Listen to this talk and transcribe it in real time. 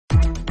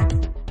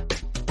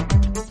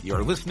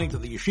You're listening to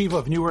the Yeshiva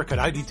of Newark at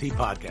IDT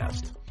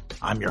podcast.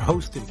 I'm your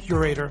host and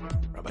curator,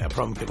 Rabbi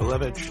Abram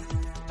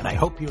Kibalevich, and I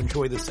hope you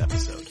enjoy this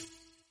episode.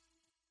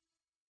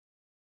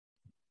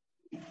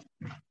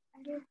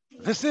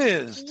 This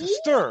is To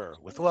Stir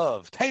with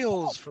Love,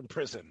 Tales from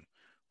Prison,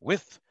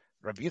 with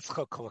Rabbi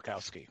Yitzchok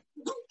Kolakowski.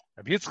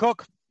 Rabbi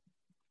Yitzchok,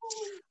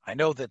 I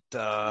know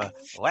that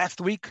last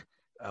week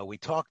we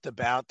talked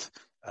about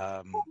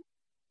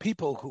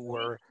people who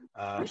were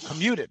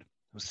commuted,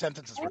 whose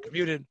sentences were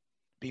commuted,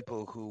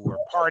 people who were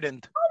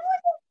pardoned.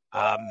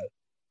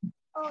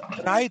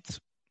 Tonight,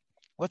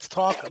 let's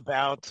talk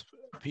about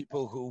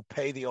people who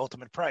pay the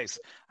ultimate price.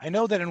 I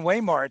know that in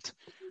Waymart,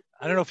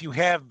 I don't know if you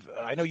have,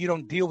 I know you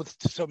don't deal with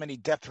so many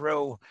death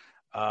row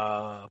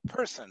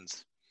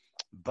persons,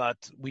 but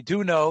we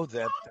do know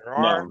that there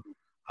are,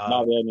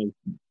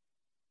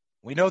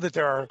 we know that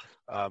there are,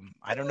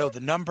 I don't know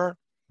the number,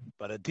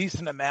 but a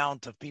decent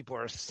amount of people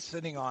are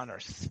sitting on or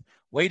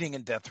waiting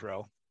in death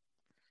row.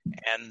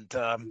 And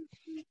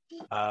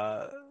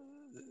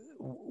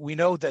we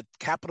know that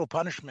capital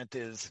punishment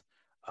is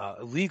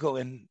illegal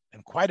in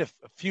quite a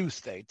few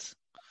states.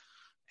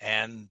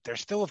 And there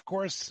still, of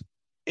course,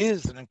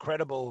 is an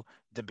incredible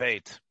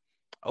debate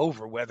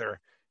over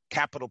whether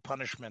capital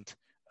punishment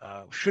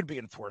should be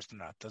enforced or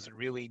not. Does it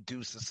really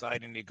do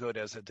society any good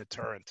as a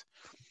deterrent?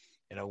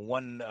 You know,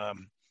 one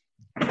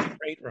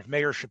great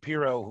Meir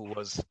Shapiro, who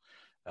was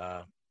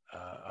a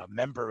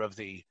member of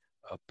the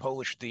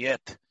Polish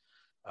Diet,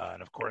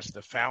 and of course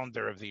the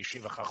founder of the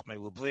Yeshiva Chachmei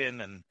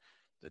Lublin and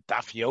the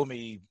Daf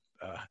Yomi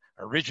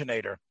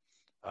originator,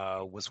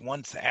 was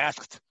once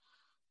asked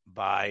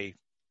by,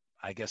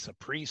 I guess, a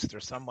priest or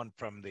someone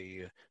from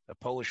the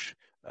Polish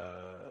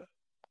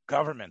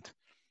government.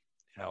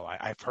 You know,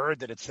 I've heard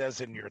that it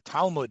says in your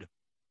Talmud,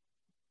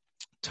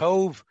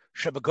 Tov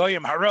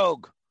shebegoyim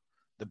harog,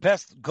 the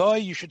best goy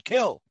you should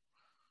kill.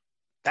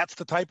 That's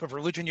the type of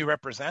religion you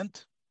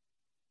represent?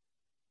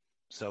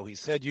 So he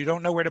said, you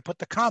don't know where to put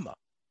the comma.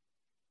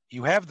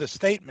 You have the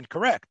statement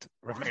correct,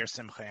 Rav Meir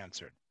Simcha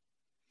answered.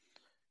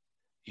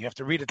 You have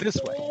to read it this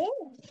way.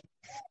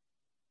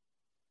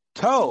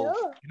 Tov,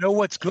 you know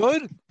what's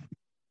good?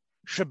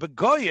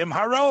 Shebegoyim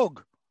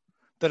harog,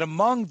 that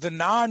among the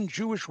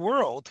non-Jewish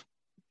world,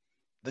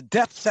 the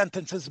death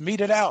sentences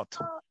meted out.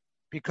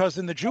 Because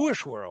in the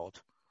Jewish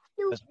world,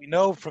 as we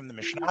know from the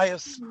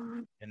Mishnayos,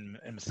 in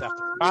Masechet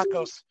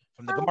Makos,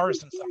 from the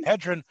Gemaras and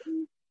Sanhedrin,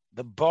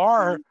 the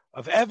bar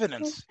of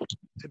evidence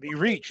to be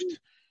reached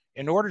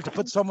in order to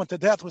put someone to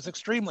death was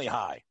extremely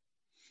high.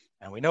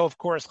 And we know, of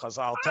course,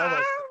 Chazal tell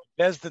us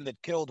Bezdin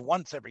that killed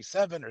once every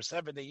 7 or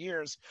 70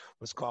 years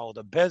was called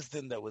a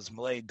Bezdin that was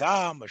Malei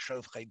Dam, a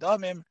Shofchei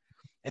Damim.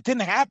 It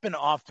didn't happen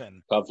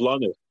often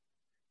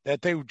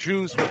that the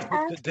Jews were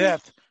put to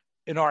death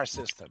in our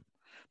system.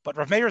 But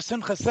Rav Meir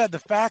Simcha said the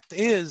fact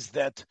is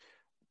that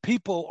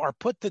people are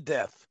put to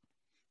death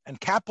and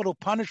capital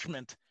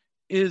punishment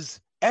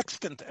is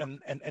extant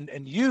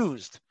and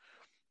used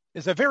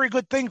is a very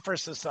good thing for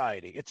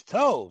society. It's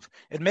tov.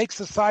 It makes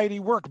society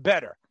work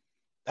better.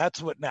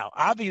 That's what now.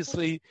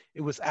 Obviously,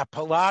 it was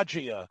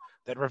apologia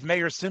that Rav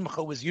Meir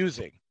Simcha was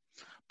using.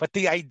 But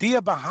the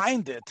idea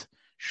behind it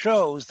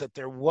shows that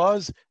there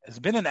has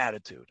been an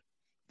attitude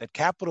that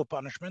capital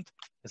punishment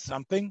is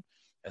something,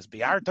 as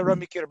bi'arta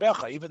ramikir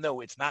becha, even though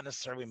it's not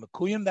necessarily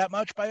mekuyim that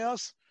much by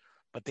us,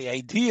 but the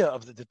idea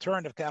of the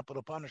deterrent of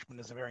capital punishment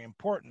is a very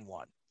important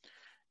one.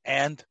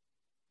 And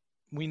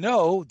we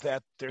know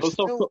that there's that's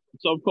what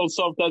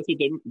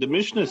the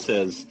Mishnah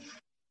says.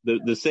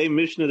 The same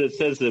Mishnah that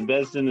says the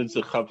Bezdin it's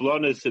a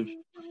chavlonis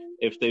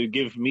if they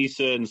give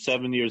Misa in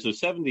 7 years or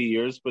 70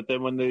 years, but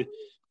then when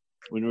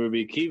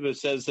Rabbi Akiva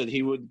says that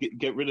he would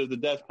get rid of the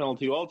death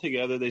penalty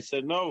altogether, they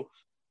said no.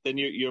 Then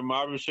you're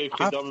Marv Sheif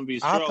Chedam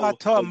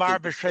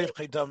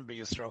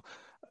B'Yisrael.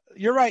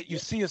 You're right. You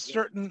see a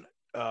certain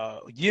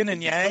yin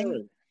and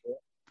yang.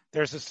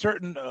 There's a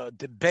certain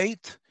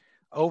debate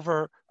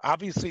over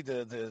obviously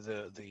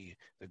the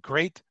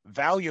great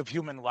value of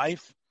human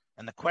life,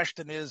 and the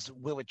question is,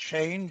 will it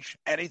change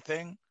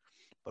anything?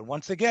 But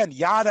once again,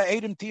 Yada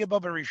Edom Tia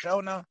Baba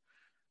Rishona.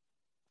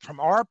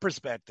 From our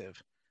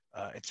perspective,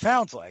 it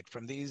sounds like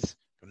from this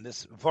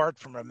Vart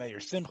from Rav Meir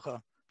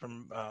Simcha,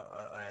 from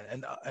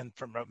and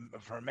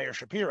from Meir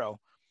Shapiro,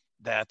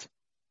 that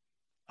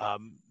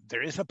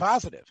there is a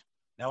positive.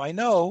 Now I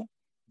know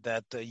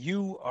that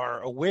you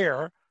are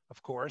aware,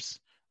 of course,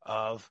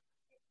 of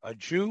a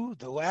Jew,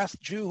 the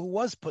last Jew who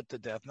was put to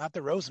death, not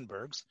the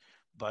Rosenbergs,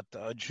 but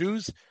a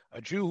Jew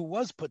who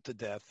was put to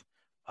death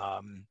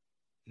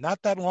not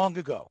that long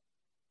ago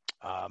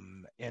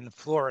in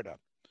Florida.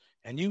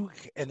 And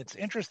it's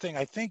interesting,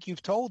 I think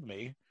you've told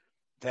me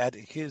that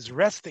his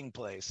resting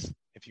place,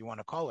 if you want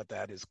to call it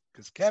that, is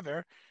his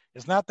kever,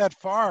 is not that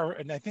far,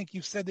 and I think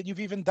you've said that you've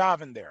even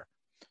davened there.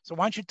 So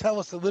why don't you tell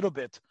us a little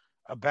bit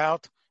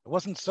about, it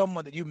wasn't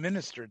someone that you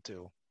ministered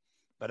to,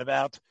 but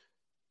about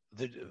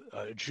the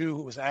Jew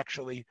who was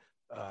actually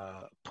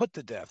put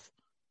to death.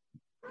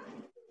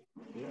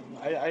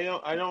 Yeah,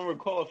 I don't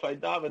recall if I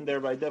davened there,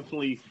 but I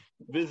definitely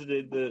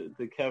visited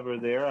the kever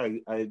there.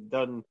 I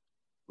done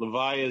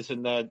levayas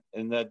in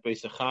that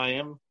Beis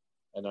Chaim,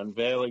 and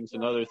unveilings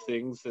and other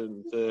things.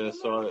 And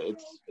so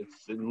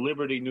it's in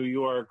Liberty, New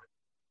York.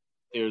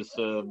 There's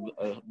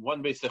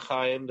one Beis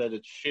Chaim that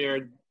it's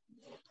shared.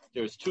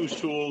 There's two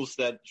shuls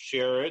that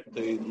share it: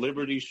 the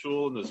Liberty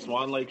Shul and the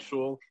Swan Lake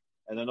Shul,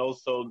 and then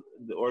also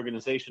the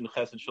organization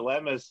Chesed Shel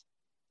Emes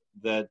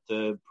that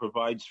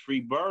provides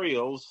free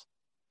burials.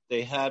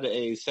 They had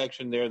a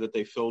section there that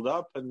they filled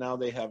up, and now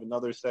they have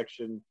another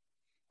section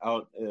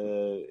out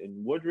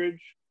in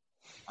Woodridge.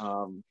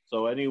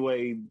 So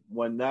anyway,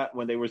 when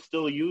they were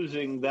still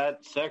using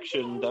that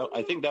section,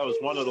 I think that was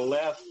one of the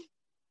last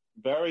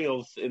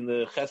burials in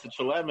the Chesed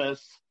Shel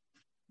Emes,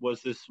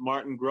 was this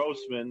Martin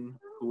Grossman,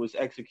 who was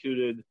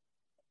executed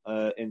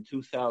in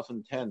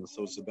 2010.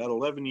 So it's about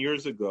 11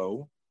 years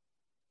ago.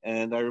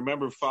 And I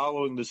remember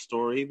following the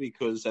story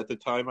because at the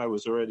time I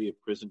was already a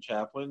prison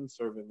chaplain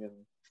serving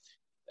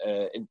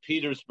in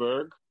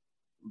Petersburg.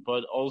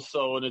 But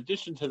also, in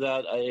addition to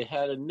that, I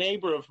had a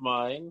neighbor of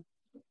mine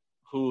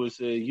who was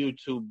a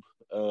YouTube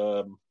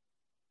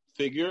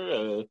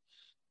figure,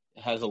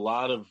 has a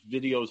lot of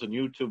videos on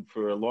YouTube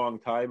for a long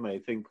time. I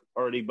think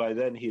already by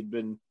then he'd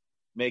been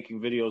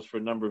making videos for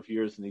a number of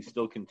years, and he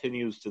still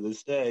continues to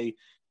this day.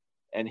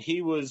 And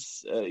he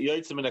was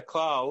Yotzim in a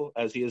Klal,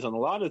 as he is on a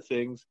lot of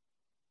things,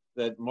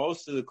 that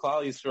most of the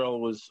Klal Yisrael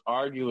was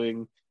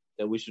arguing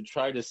that we should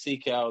try to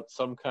seek out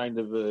some kind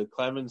of a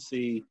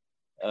clemency,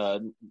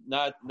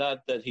 not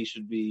that he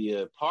should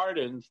be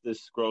pardoned,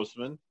 this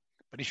Grossman,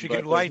 but he should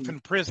get life in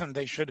prison.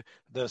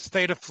 The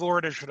state of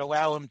Florida should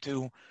allow him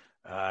to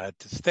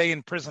stay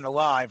in prison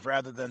alive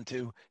rather than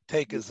to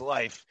take his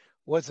life.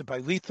 Was it by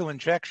lethal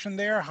injection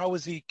there? How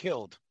was he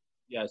killed?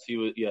 Yes, he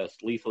was. Yes,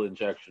 lethal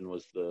injection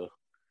was the.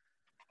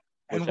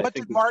 And what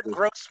did Martin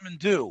Grossman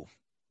do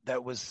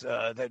that was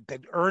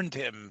that earned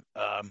him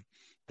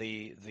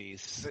the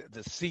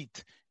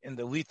seat in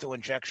the lethal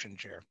injection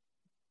chair?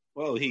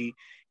 Well, he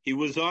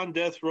was on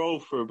death row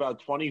for about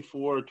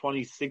 24,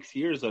 26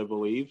 years, I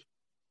believe,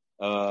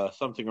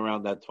 something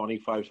around that,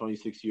 25,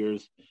 26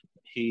 years.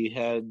 He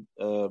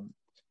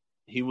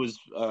was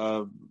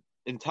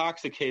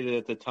intoxicated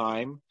at the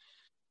time,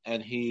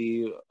 and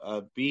he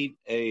beat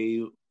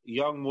a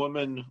young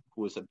woman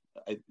who was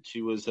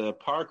she was a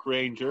park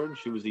ranger.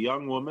 She was a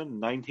young woman,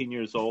 19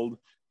 years old,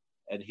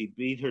 and he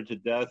beat her to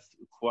death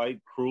quite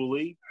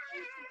cruelly.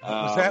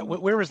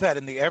 Where was that,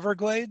 in the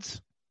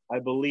Everglades? I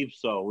believe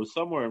so. It was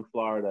somewhere in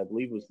Florida. I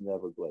believe it was in the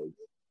Everglades.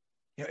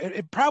 Yeah,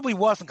 it probably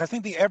wasn't, because I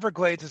think the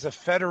Everglades is a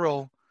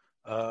federal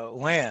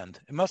land.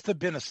 It must have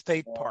been a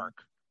state park.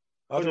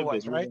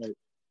 Otherwise, right?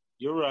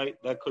 You're right.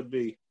 That could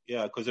be.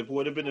 Yeah, because if it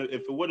would have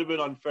been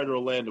on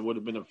federal land, it would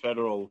have been a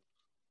federal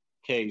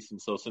case.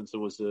 And so, since it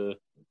was no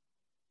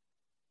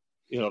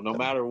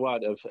matter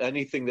what, if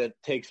anything that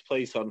takes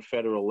place on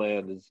federal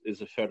land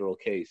is a federal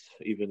case.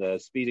 Even a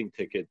speeding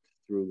ticket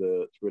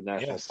through a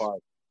national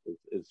park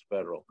is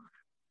federal.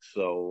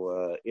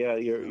 So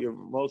you're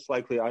most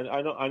likely.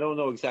 I don't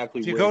know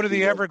exactly. If you go to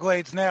the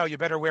Everglades now, you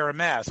better wear a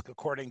mask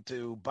according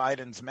to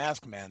Biden's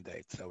mask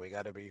mandate. So we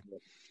got to be.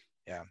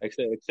 Yeah.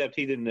 Except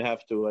he didn't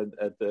have to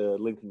at the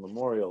Lincoln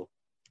Memorial.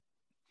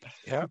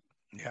 Yeah.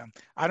 Yeah.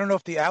 I don't know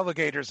if the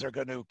alligators are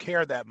going to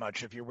care that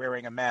much if you're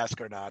wearing a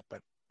mask or not,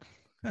 but.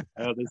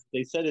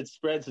 They said it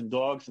spreads in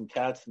dogs and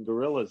cats and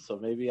gorillas, so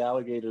maybe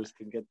alligators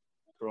can get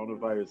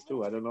coronavirus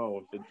too. I don't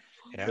know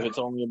if it's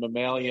only a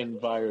mammalian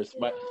virus.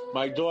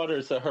 My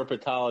daughter's a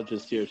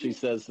herpetologist here. She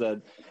says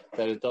that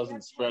it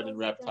doesn't spread in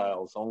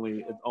reptiles.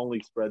 It only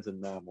spreads in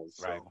mammals.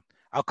 So. Right.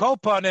 I'll call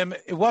upon him.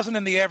 It wasn't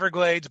in the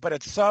Everglades, but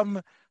at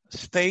some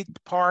state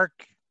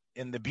park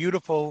in the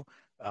beautiful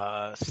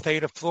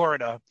state of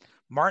Florida,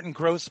 Martin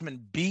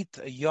Grossman beat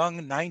a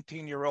young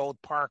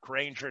 19-year-old park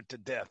ranger to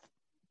death.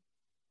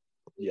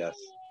 Yes.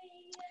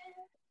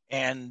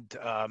 And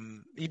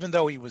even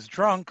though he was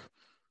drunk,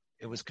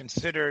 it was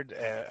considered,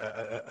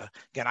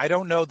 again, I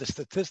don't know the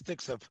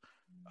statistics of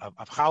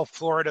how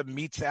Florida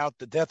metes out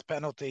the death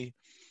penalty,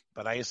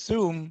 but I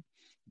assume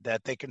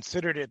that they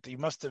considered it, he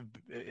must have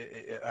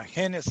a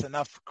heinous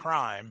enough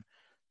crime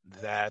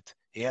that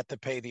he had to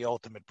pay the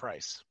ultimate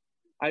price.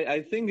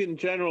 I think in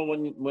general,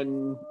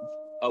 when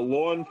a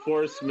law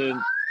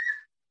enforcement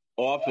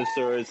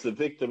officer is the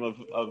victim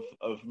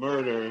of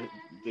murder,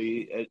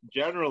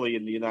 generally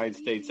in the United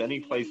States, any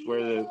place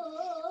where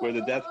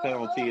the death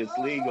penalty is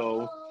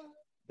legal,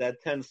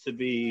 that tends to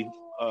be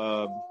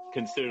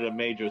considered a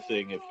major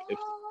thing. If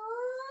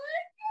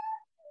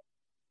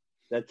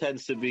that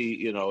tends to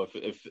be,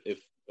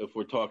 if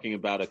we're talking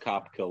about a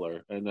cop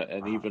killer,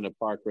 and even a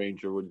park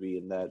ranger would be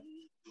in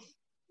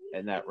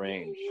that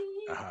range.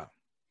 Uh-huh.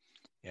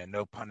 Yeah,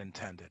 no pun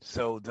intended.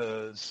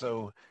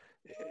 So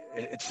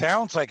it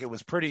sounds like it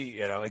was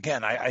pretty,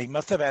 again, I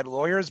must have had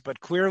lawyers, but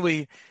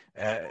clearly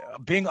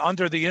being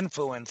under the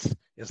influence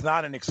is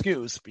not an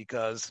excuse,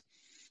 because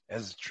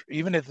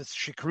even if it's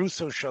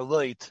Shikruso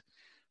Shalit,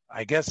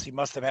 I guess he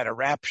must have had a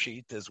rap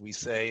sheet, as we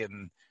say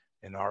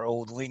in our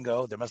old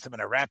lingo. There must have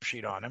been a rap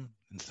sheet on him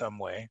in some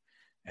way.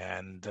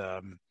 And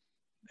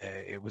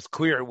it was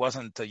clear it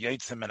wasn't a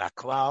Yetzim and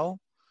Aklal.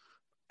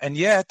 And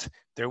yet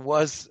there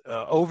was,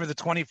 over the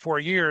 24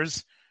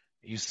 years,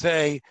 you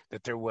say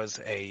that there was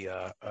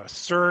a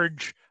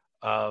surge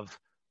of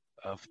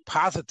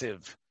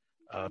positive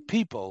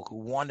people who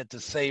wanted to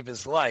save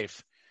his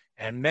life.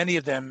 And many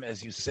of them,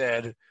 as you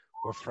said,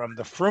 were from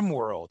the Frum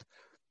world.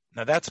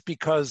 Now that's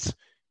because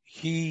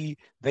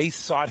they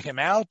sought him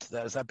out.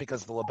 Is that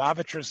because the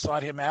Lubavitchers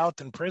sought him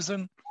out in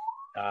prison?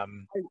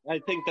 I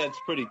think that's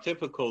pretty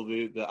typical.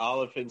 The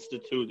Aleph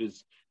Institute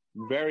is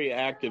very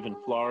active in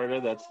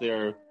Florida. That's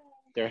their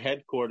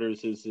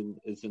headquarters is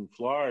in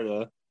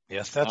Florida.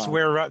 Yes, that's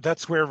where Reb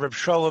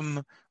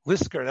Sholem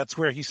Lisker. That's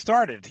where he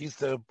started. He's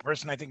the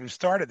person I think who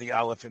started the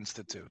Aleph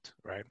Institute,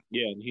 right?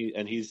 Yeah,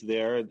 and he's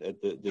there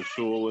at the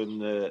shul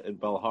in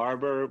Bell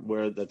Harbor,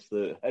 where that's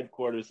the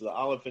headquarters of the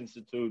Aleph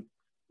Institute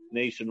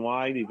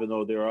nationwide. Even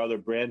though there are other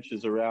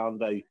branches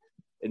around,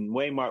 in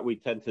Waymart we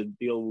tend to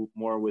deal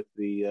more with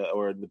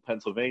or in the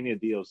Pennsylvania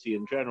DOC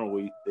in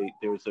general.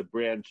 There's a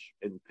branch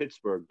in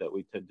Pittsburgh that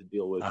we tend to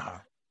deal with.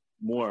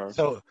 More.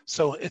 So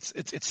it's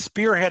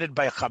spearheaded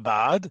by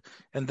Chabad,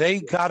 and they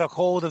got a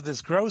hold of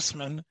this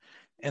Grossman,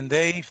 and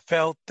they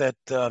felt that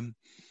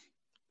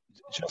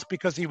just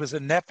because he was a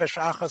nefesh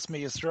achas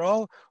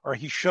miYisrael, or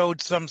he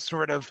showed some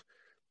sort of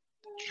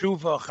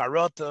tshuva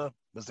charata,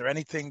 was there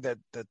anything that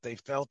they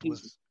felt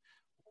was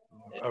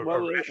a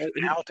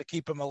rationale to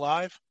keep him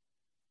alive?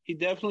 He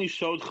definitely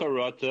showed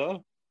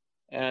charata.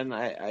 And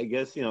I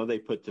guess, they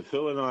put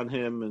tefillin on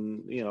him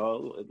and,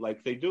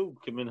 like they do,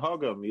 Kimin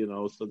Hagam,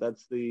 so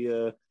that's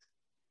the,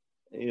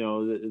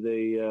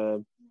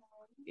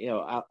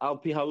 Al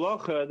Pi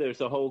Halacha,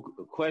 there's a whole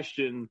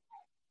question,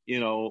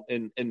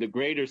 in the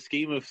greater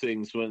scheme of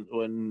things,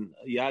 when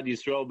Yad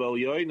Yisrael Bel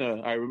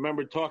Yoina, I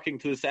remember talking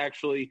to this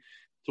actually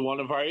to one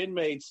of our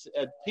inmates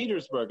at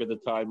Petersburg at the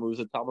time, who was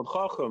a Talmud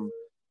Chacham,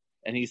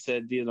 and he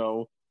said,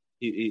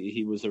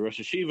 he was a Rosh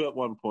Hashiva at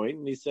one point,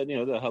 and he said, the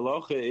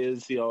halacha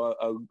is,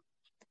 a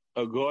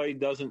goy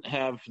doesn't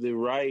have the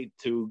right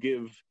to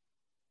give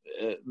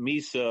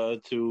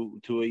misa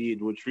to a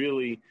yid, which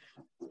really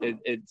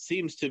it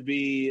seems to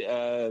be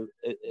to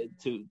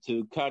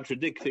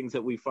contradict things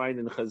that we find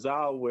in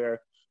Chazal,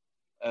 where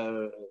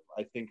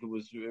I think it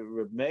was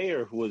Reb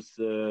Meir who was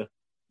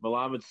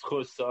Malamed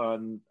Schus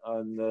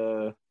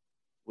on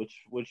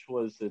which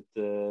was it.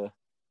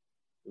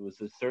 There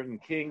was a certain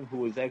king who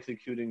was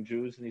executing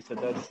Jews, and he said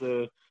that's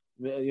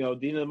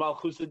Dina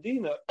Malchus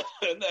Dina,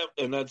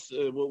 and that's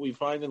what we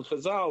find in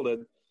Chazal,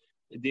 that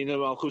Dina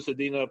Malchus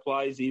Dina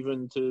applies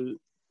even to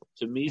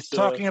Misa. He's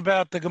talking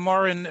about the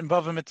Gemara in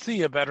Bava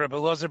Metzia about Rabbi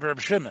Elazar Reb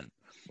Shimon,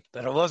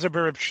 that Elazar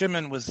Reb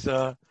Shimon was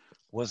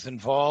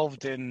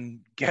involved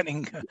in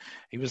getting.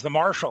 He was the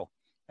marshal,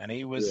 and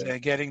he was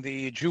getting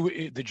the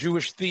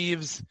Jewish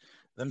thieves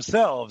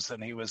themselves,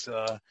 and he was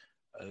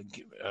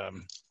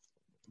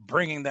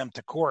bringing them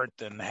to court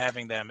and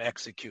having them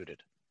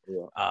executed.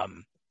 Right.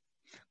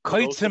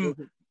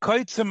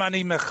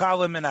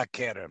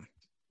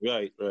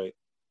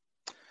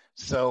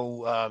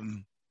 So,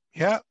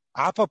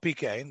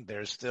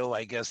 there's still,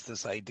 I guess,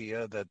 this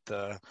idea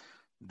that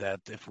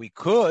if we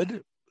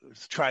could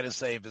try to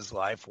save his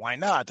life, why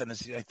not? And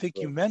as I think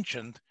you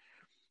mentioned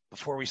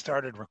before we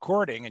started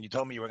recording, and you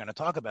told me you were going to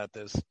talk about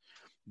this,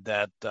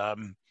 that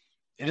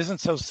it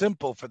isn't so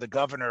simple for the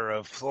governor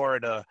of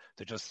Florida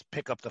to just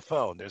pick up the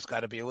phone. There's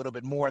got to be a little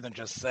bit more than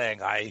just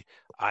saying, I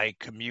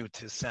commute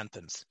his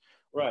sentence.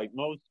 Right.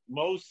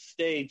 Most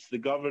states, the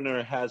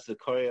governor has the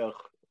koyach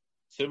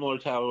similar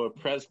to how a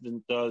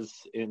president does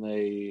in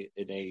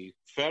a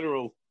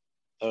federal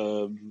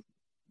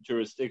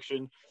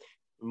jurisdiction.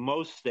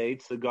 Most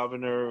states, the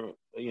governor,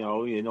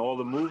 in all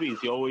the movies,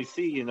 you always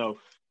see,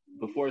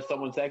 before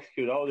someone's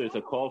executed, there's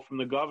a call from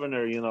the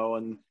governor,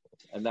 and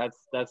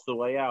that's the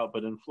way out.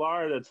 But in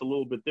Florida, it's a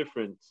little bit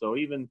different. So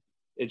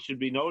it should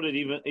be noted,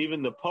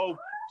 even the Pope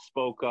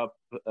spoke up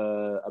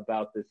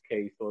about this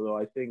case. Although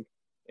I think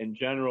in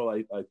general,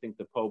 I think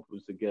the Pope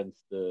was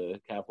against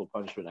capital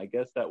punishment. I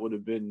guess that would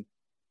have been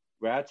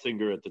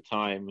Ratzinger at the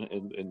time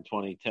in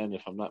 2010,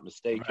 if I'm not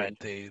mistaken. Right,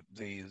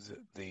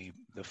 the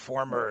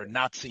former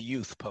Nazi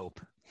youth Pope.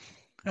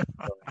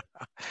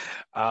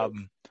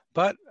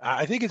 But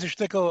I think it's a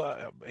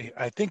shtickle.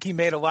 I think he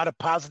made a lot of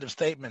positive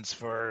statements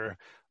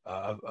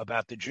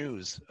about the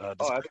Jews.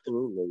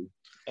 Absolutely,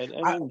 and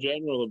in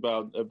general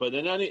but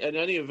in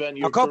any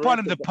event, I'll go upon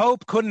him. The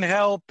Pope couldn't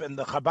help, and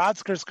the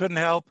Chabadskers couldn't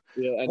help.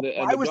 Yeah,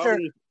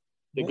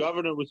 the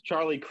governor was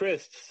Charlie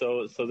Crist,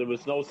 so there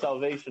was no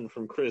salvation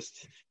from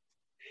Crist.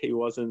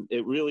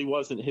 It really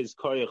wasn't his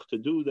koyach to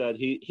do that.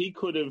 He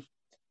could have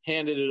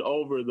handed it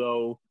over,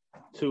 though,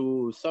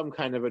 to some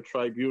kind of a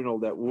tribunal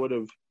that would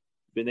have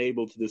been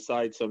able to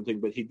decide something,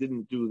 but he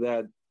didn't do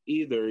that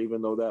either,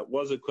 even though that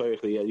was a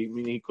koyach.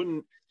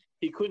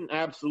 He couldn't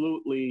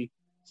absolutely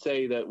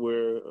say that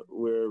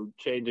we're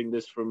changing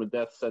this from a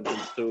death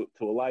sentence to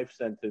a life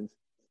sentence,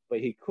 but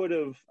he could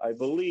have, I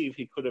believe,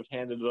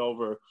 handed it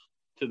over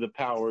to the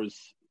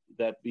powers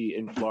that be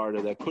in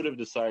Florida that could have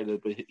decided,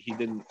 but he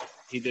didn't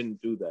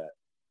do that.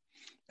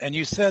 And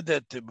you said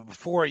that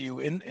before you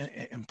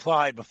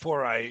implied,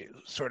 before I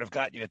sort of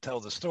got you to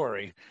tell the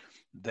story,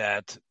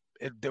 that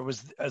there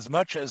was, as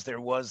much as there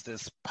was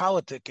this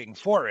politicking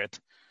for it,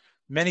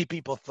 many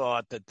people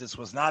thought that this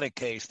was not a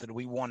case that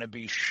we want to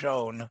be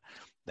shown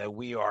that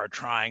we are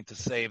trying to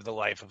save the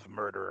life of a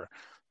murderer,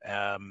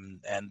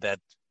 and that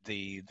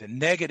the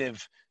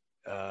negative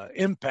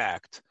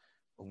impact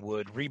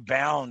would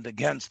rebound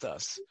against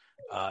us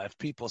if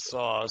people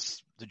saw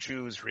us, the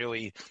Jews,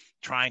 really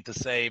trying to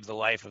save the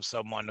life of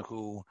someone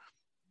who,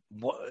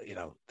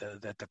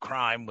 that the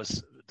crime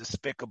was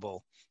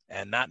despicable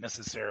and not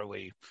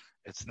necessarily,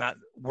 it's not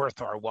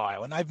worth our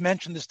while. And I've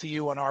mentioned this to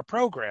you on our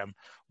program.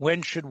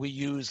 When should we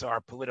use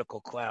our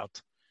political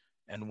clout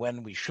and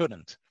when we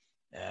shouldn't?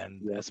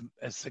 And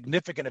as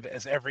significant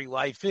as every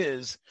life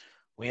is,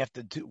 we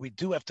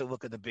do have to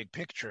look at the big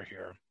picture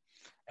here.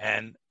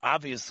 And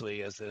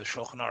obviously, as the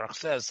Shulchan Aruch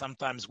says,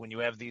 sometimes when you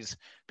have these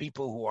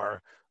people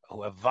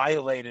who have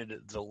violated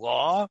the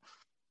law,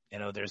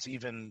 there's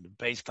even,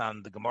 based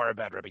on the Gemara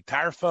about Rabbi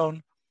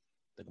Tarfon,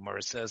 the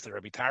Gemara says that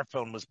Rabbi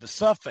Tarfon was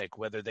besuffic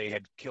whether they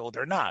had killed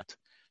or not.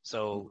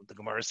 So the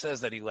Gemara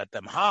says that he let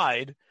them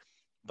hide,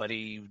 but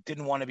he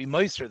didn't want to be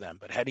moister them.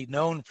 But had he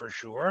known for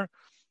sure,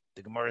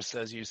 the Gemara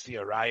says you see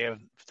a raya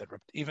that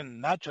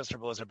even not just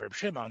Rabbi Elazar Reb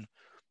Shimon,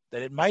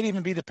 that it might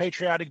even be the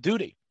patriotic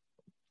duty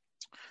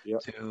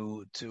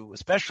to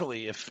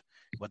especially if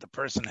what the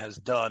person has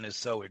done is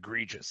so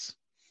egregious.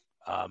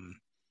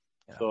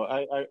 So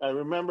I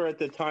remember at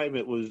the time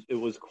it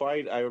was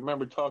quite. I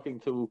remember talking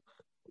to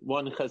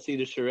one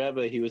Hasidic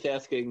Rebbe. He was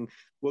asking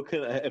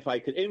if I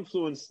could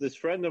influence this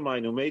friend of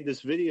mine who made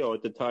this video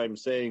at the time,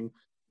 saying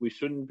we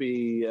shouldn't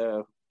be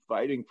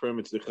fighting for him.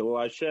 It's the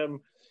Chilul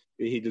Hashem.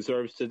 He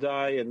deserves to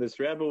die. And this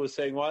Rebbe was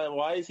saying,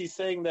 why is he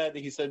saying that?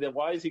 He said that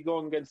why is he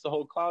going against the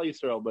whole Klal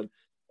Yisrael? But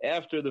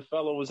after the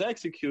fellow was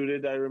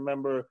executed, I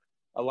remember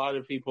a lot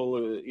of people,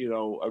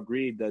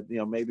 agreed that,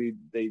 maybe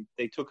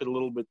they took it a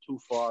little bit too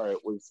far.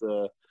 It was,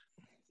 the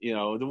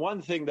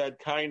one thing that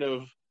kind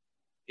of,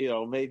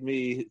 made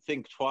me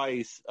think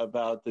twice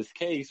about this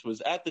case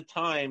was at the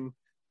time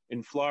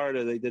in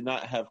Florida, they did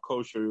not have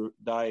kosher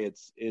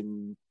diets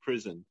in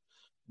prison,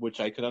 which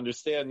I could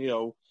understand,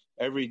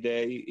 every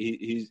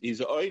day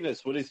he's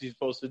honest. What is he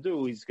supposed to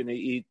do? He's going to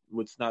eat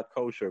what's not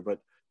kosher. But,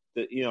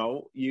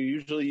 you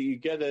usually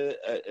get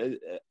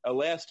a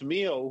last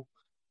meal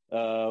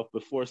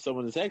before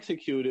someone is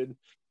executed.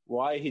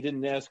 Why he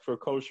didn't ask for a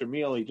kosher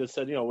meal? He just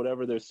said,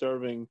 whatever they're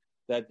serving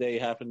that day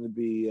happened to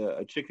be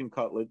a chicken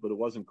cutlet, but it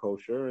wasn't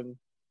kosher, and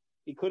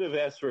he could have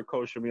asked for a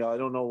kosher meal. I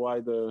don't know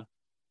why the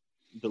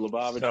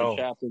Lubavitcher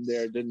chaplain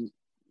there didn't,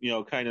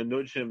 kind of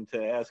nudge him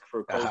to ask for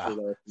a kosher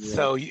meal.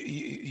 So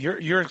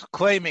you're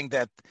claiming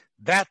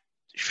that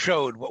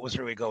showed what was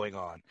really going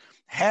on.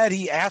 Had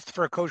he asked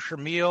for a kosher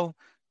meal,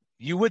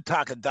 you would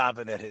talk a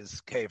daven at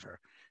his kaver.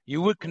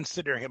 You would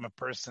consider him a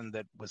person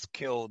that was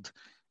killed,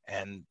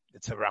 and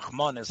it's a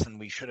rachmanis, and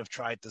we should have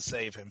tried to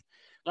save him.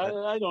 But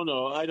I don't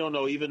know. I don't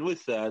know. Even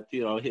with that,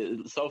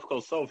 self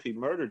kol self, he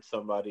murdered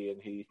somebody,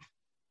 and he,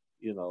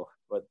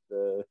 But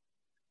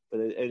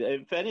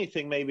if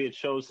anything, maybe it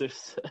shows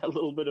there's a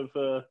little bit of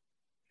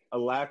a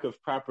lack of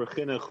proper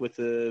chinuch with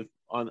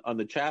on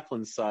the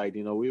chaplain's side.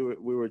 We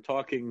were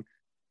talking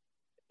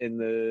in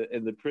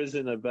the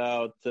prison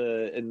about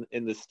in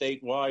the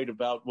statewide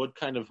about what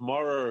kind of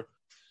morah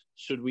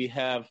should we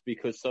have,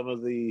 because some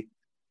of the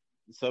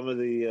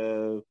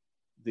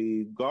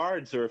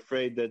guards are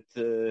afraid that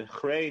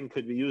chrein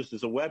could be used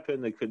as a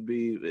weapon. It could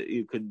be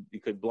you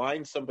could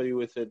blind somebody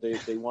with it.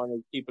 They want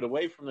to keep it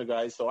away from the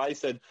guys. So I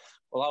said,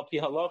 well, al pi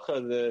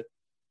halacha,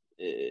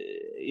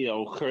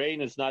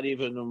 chrein is not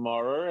even a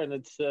morah, and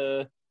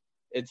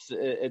it's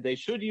they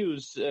should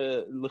use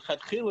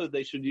lechatchila.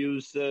 They should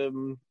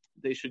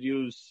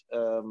use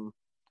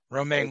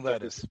romaine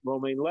lettuce.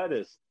 Romaine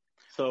lettuce.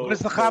 So what does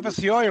the Chavas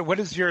Yoyer? What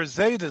does your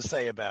Zayda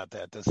say about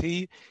that? Does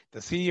he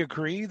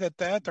agree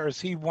that, or is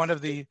he one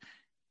of the?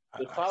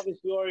 The Chavas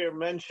Yoyer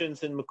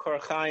mentions in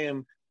Makor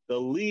Chaim the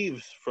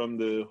leaves from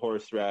the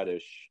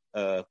horseradish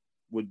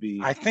would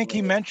be. I think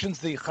he mentions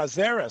the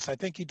chazeres. I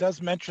think he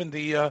does mention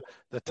the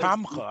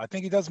tamcha. I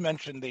think he does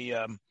mention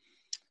the.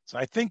 So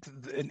I think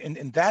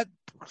in that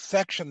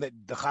section that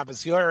the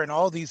Chavas Yoyer and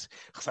all these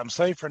Chassam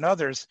Sofer and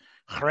others,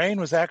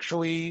 chrein was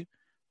actually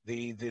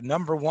the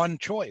number one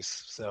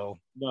choice. So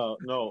no,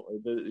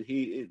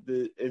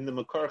 in the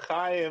Makor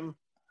Chaim,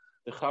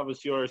 the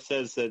Chavas Yoyer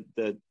says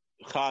that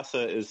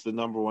chasa is the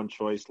number one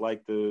choice,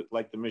 like the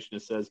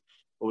Mishnah says.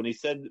 But when he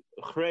said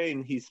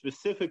chrein, he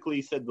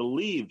specifically said the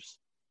leaves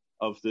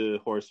of the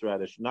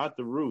horseradish, not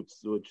the roots,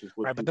 which is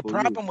what. Right, but the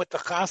problem with the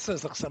chasa,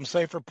 as some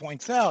Sefer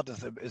points out,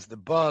 is the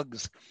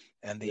bugs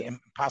and the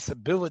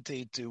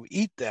impossibility to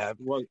eat that.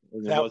 It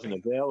wasn't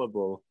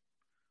available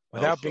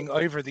without being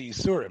over the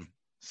Yisurim.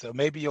 So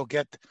maybe you'll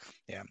get,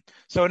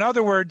 So in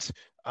other words,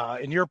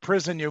 in your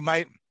prison, you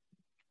might,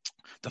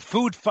 the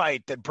food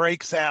fight that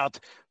breaks out,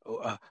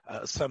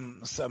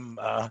 some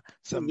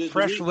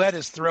fresh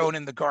lettuce thrown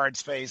in the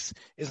guard's face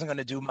isn't going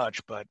to do much.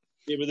 But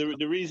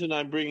the reason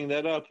I'm bringing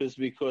that up is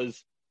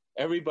because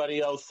everybody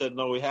else said,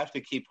 no, we have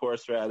to keep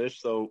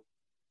horseradish. So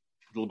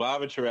the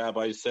Lubavitcher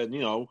rabbis said,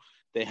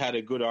 they had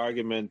a good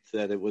argument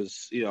that it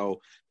was,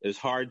 it's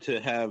hard to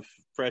have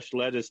fresh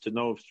lettuce to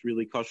know if it's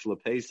really kosher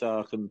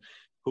Pesach, and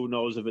who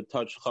knows if it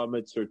touched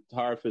chametz or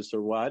tarfus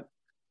or what.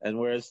 And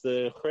whereas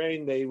the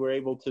chrein, they were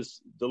able to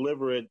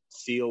deliver it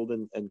sealed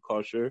and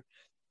kosher.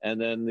 And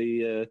then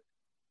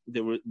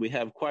we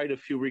have quite a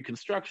few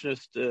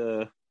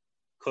Reconstructionist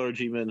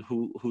clergymen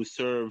who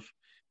serve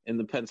in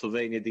the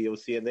Pennsylvania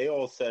DOC, and they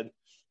all said,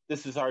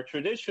 this is our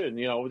tradition.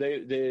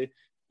 The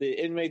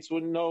inmates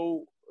wouldn't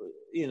know,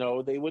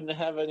 they wouldn't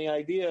have any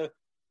idea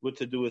what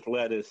to do with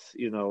lettuce.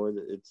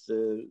 It's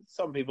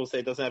some people say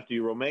it doesn't have to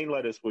be romaine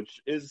lettuce, which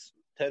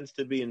tends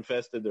to be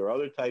infested. There are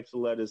other types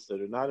of lettuce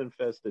that are not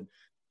infested.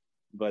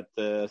 But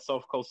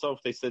sof kol sof,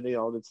 they said,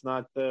 it's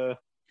not. So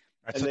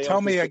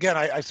tell me again,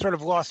 I sort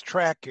of lost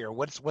track here.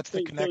 What's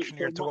the connection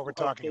here to what we're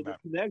talking about?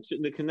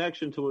 The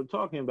connection to what we're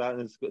talking about,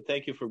 and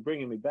thank you for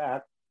bringing me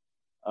back,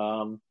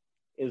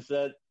 is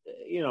that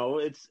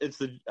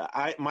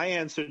my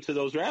answer to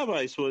those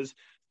rabbis was,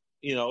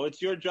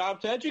 it's your job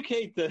to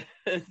educate them.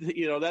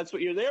 That's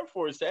what you're there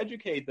for, is to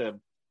educate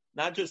them,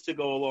 not just to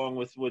go along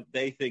with what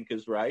they think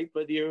is right,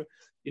 but you're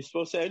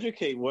supposed to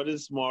educate what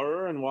is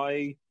maror and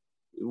why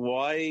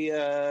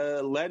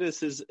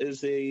lettuce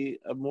is a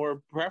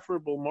more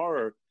preferable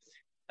maror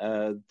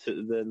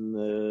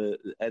than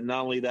and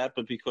not only that,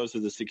 but because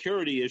of the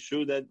security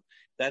issue,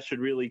 that should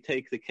really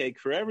take the cake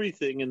for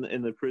everything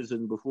in the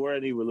prison before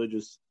any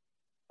religious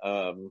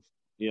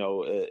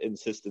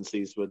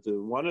insistencies. But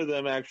one of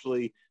them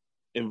actually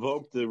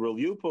invoked the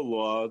RLUIPA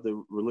law,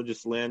 the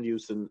Religious Land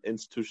Use and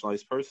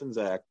Institutionalized Persons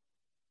Act,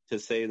 to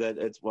say that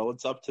it's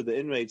up to the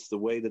inmates the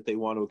way that they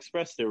want to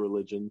express their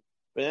religion.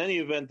 But in any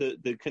event,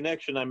 the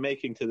connection I'm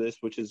making to this,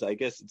 which is, I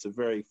guess it's a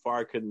very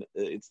far,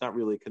 it's not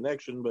really a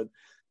connection, but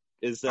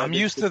is that... I'm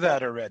used to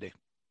that already.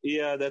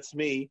 Yeah, that's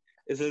me.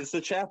 It's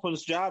the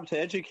chaplain's job to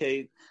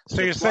educate.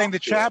 So you're saying the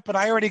chaplain,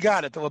 I already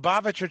got it. The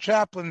Lubavitcher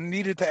chaplain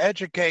needed to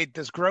educate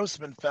this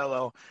Grossman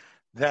fellow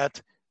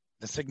that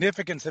the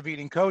significance of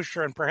eating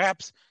kosher, and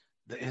perhaps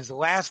his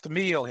last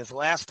meal, his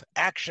last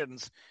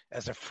actions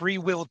as a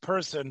free-willed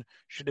person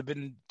should have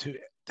been to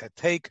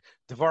take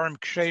Devarim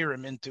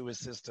Ksherim into his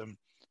system,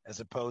 as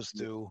opposed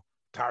to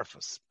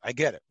tarfus. I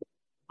get it.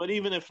 But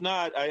even if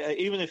not,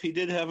 even if he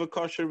did have a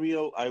kosher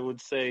meal, I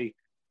would say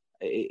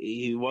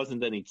he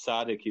wasn't any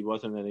tzaddik. He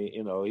wasn't any,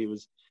 he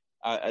was,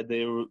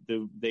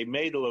 they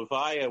made a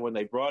levaya when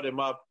they brought him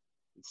up.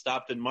 It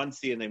stopped in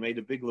Muncie and they made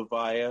a big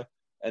levaya.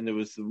 And there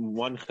was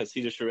one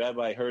Hasidic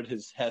rabbi heard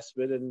his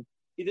hesped, and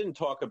he didn't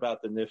talk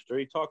about the nifter.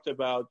 He talked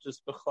about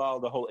just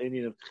b'chlal, the whole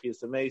Indian of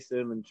Tchias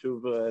HaMesim and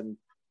tshuva,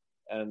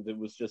 and it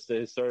was just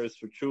a service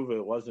for tshuva.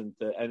 It wasn't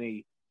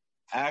any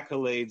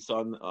accolades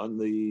on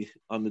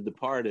the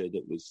departed.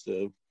 It was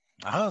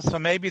so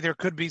maybe there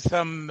could be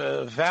some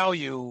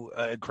value.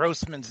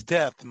 Grossman's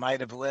death might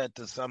have led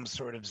to some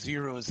sort of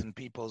zeros in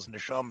people's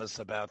neshamas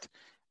about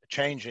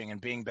changing and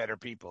being better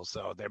people.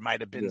 So there might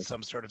have been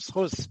some sort of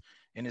schus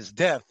in his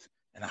death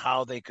and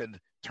how they could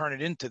turn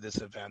it into this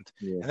event.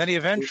 And then he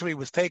eventually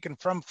was taken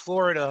from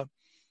Florida,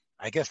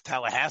 I guess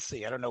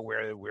Tallahassee, I don't know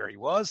where he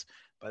was,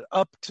 but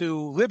up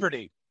to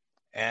Liberty.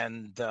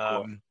 And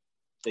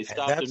they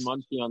stopped in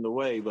Muncie on the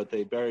way, but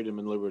they buried him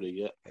in Liberty.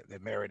 Yeah, they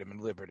buried him in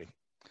Liberty.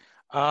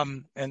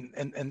 And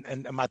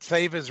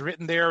Matzeva is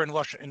written there in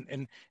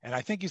and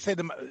I think you say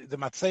the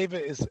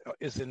Matzeva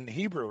is in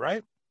Hebrew,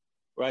 right?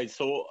 Right.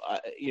 So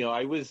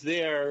I was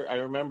there. I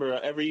remember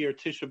every year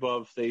Tisha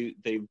B'Av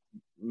they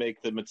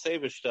make the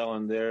Matzeva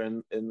Stellen there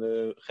in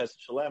the Chesed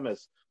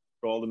Shalemes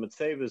for all the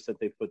Matzevas that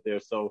they put there.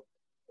 So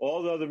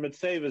all the other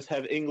Matzevas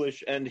have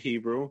English and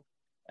Hebrew.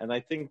 And I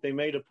think they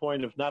made a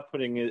point of not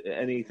putting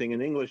anything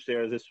in English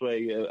there. This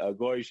way, a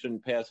goy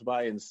shouldn't pass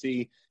by and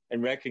see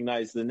and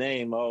recognize the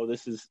name. Oh,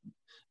 this is,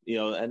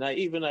 and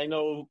I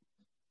know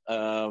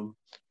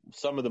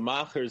some of the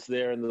machers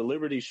there in the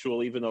Liberty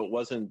Shul, even though it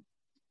wasn't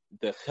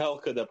the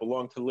chelka that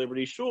belonged to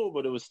Liberty Shul,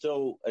 but it was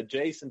still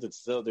adjacent. It's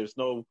still, there's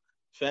no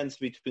fence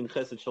between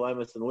Chesed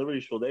Shalemes and Liberty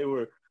Shul.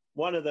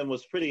 One of them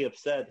was pretty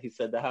upset. He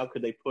said, how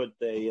could they put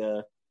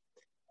a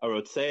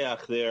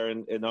Rotzeach there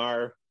in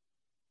our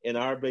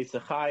Beis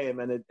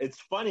HaChaim? And it's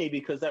funny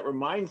because that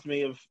reminds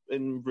me of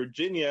in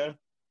Virginia,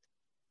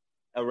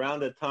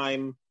 around the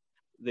time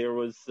there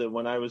was,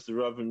 when I was the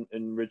Rav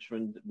in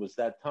Richmond, was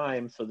that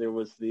time. So there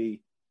was the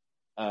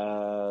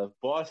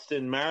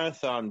Boston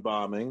Marathon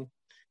bombing,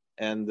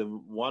 and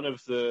one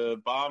of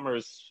the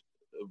bombers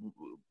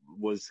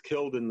was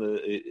killed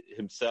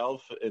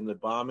himself in the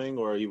bombing,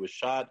 or he was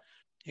shot.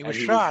 He was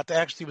shot.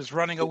 Actually, he was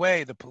running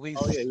away. The police.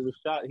 Oh yeah,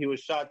 he was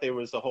shot. There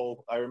was a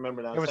whole. I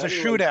remember now. There was a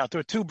shootout. There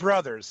were two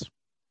brothers.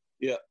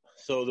 Yeah.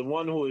 So the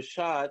one who was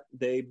shot,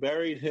 they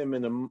buried him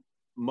in a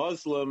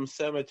Muslim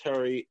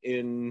cemetery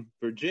in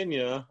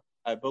Virginia,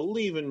 I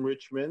believe in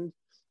Richmond,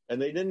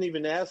 and they didn't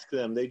even ask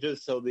them.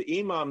 So the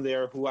imam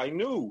there, who I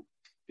knew,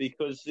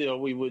 because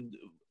we would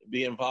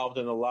be involved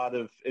in a lot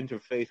of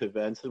interfaith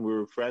events, and we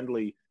were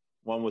friendly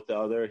one with the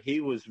other. He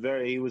was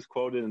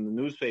quoted in the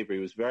newspaper. He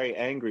was very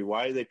angry.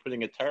 Why are they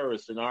putting a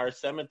terrorist in our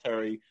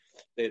cemetery?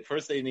 At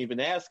first they didn't even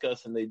ask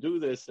us, and they do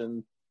this.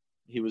 And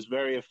he was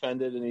very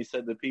offended. And he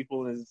said the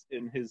people in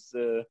his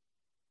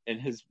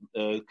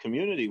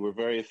community were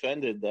very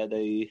offended that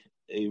a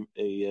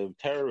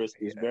terrorist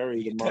is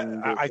buried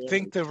among. I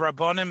think the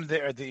Rabbonim,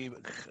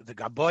 the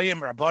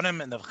Gaboyim,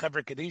 Rabbonim, and the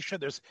Chevra Kedisha,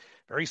 there's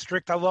very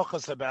strict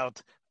halachas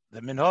about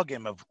the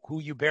minhagim of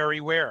who you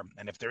bury where.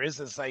 And if there is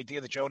this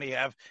idea that you only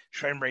have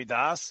Shemrei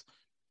Das,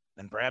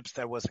 then perhaps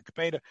that was a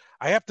kapeda.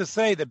 I have to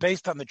say that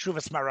based on the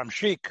Chuvas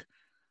Maramshik,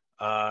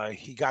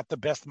 he got the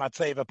best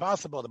matzeva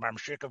possible. The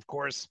Maramshik, of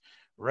course,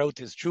 wrote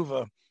his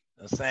Chuva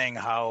saying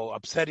how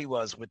upset he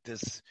was with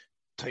this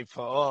taifa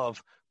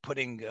of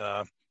putting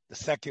the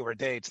secular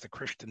dates, the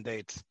Christian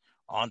dates,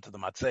 onto the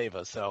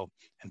matzeva. So,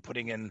 and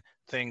putting in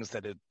things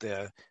that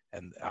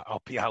and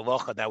al pi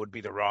halacha, that would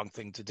be the wrong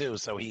thing to do.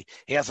 So he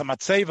has a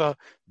matzeva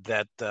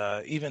that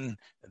even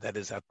that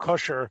is a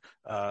kosher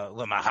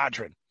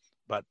lemahadrin.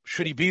 But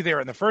should he be there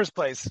in the first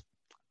place?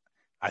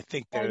 I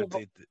think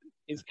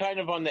he's kind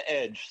of on the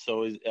edge.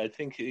 So I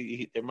think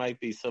there might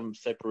be some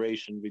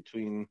separation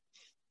between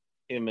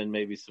him and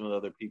maybe some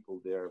other people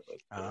there.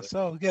 But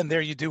so again, there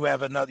you do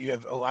have you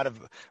have a lot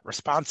of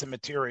responsive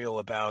material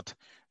about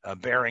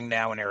burying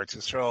now in Eretz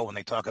Yisrael when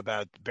they talk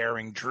about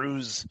burying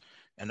Druze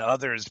and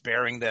others,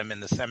 burying them in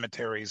the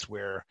cemeteries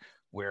where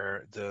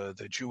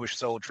the Jewish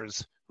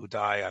soldiers who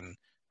die on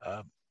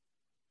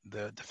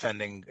the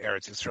defending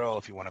Eretz Yisrael,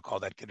 if you want to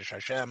call that Kiddush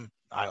Hashem,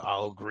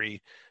 I'll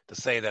agree to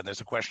say that.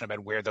 There's a question about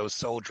where those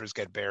soldiers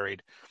get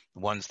buried, the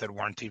ones that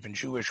weren't even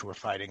Jewish who were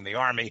fighting the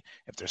army,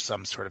 if there's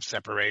some sort of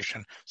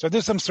separation. So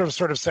there's some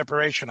sort of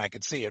separation, I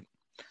could see it.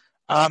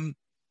 And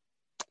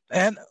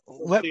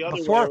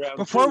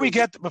before we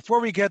get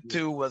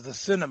to the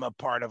cinema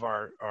part of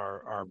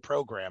our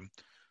program,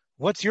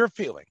 what's your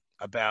feeling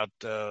about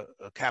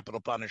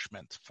capital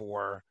punishment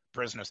for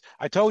prisoners?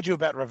 I told you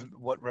about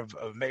what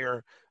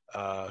Mayor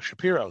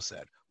Shapiro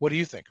said. What do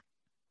you think?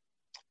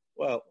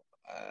 Well,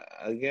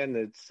 again,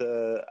 it's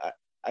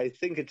I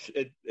think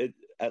it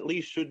at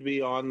least should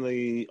be on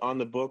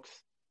the books.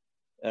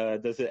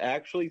 Does it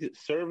actually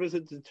serve as a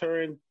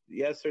deterrent?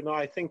 Yes or no?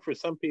 I think for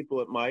some people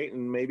it might,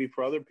 and maybe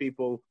for other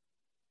people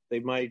they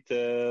might.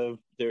 There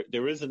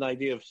is an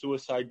idea of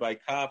suicide by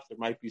cops. There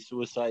might be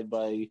suicide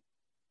by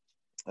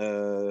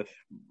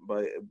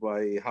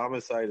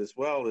homicide as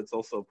well. It's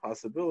also a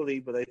possibility,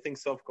 but I think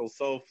sof kol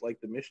sof, like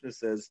the Mishnah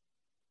says,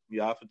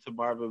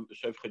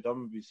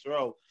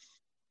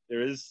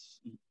 there is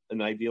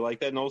an idea like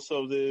that, and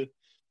also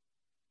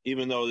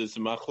even though there's a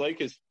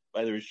machlekes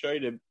by the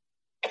Rishonim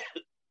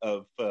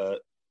of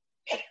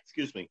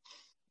excuse me,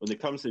 when it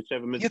comes to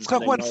Sheva Mitzvah.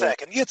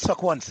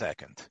 Yitzchak, 1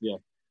 second. Yeah.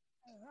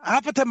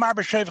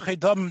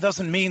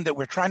 Doesn't mean that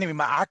we're trying to be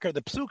ma'aker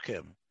the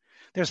psukim.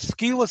 There's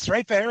skilus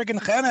right for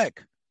arrogant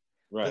chenek.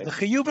 Right. The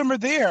chiyuvim are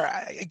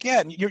there.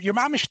 Again, your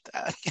mamish.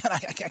 Again, I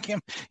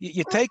can't.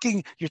 You're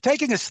taking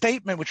a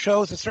statement which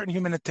shows a certain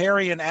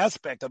humanitarian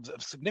aspect of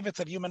significance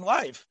of human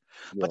life.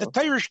 Yeah. But the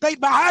Torah state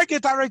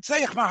mahargit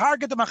areitzayich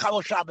mahargit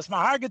machalo Shabbos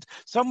mahargit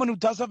someone who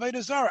does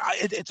avodah zarah.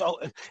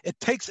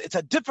 It's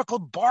a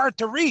difficult bar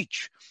to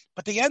reach.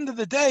 But at the end of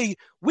the day,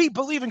 we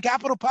believe in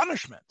capital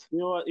punishment.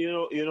 You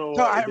know.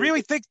 So I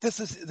really think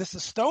this is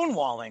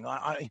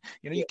stonewalling.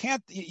 You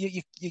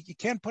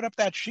can't put up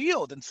that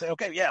shield and say,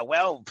 okay, yeah,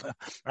 well,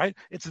 right?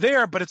 It's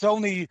there, but it's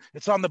on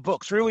the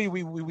books. Really,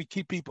 we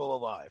keep people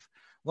alive.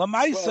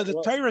 Lamaisa,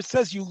 the Torah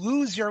says you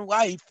lose your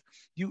life.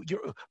 You're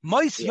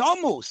mais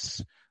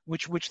yamus,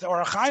 which the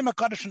Orachaim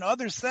HaKadosh and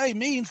others say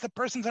means the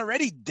person's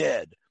already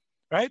dead,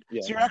 right?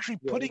 Yeah. So you're actually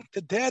putting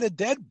to dead a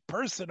dead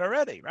person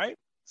already, right?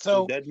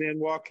 So a dead man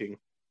walking.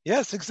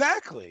 Yes,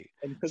 exactly.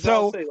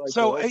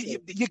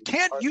 You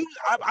can't use.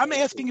 I'm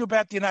asking you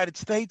about the United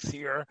States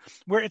here,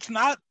 where it's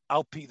not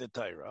al pi the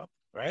Torah,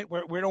 right?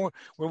 Where we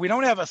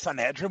don't have a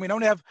Sanhedrin, we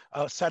don't have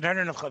a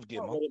Sanhedrin of Chav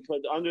Gimel.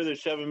 But under the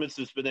Sheva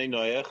Mitzvahs B'nai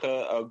Noach,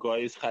 a guy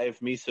is chayav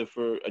misa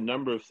for a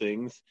number of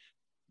things.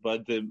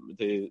 But the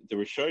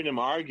Rishonim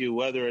argue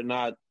whether or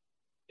not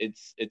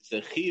it's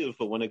a chiyuv.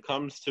 But when it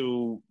comes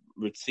to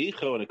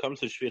Ritzicha, when it comes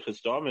to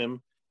Shvichas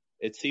Damim,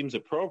 it seems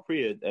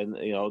appropriate. And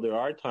there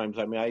are times.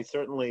 I mean, I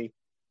certainly,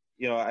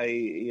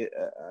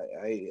 I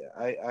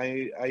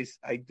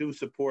do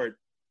support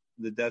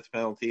the death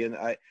penalty. And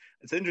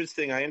it's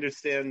interesting. I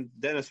understand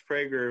Dennis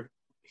Prager.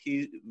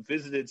 He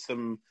visited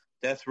some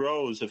death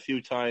rows a few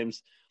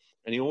times.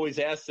 And he always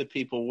asked the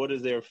people, what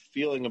is their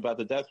feeling about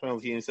the death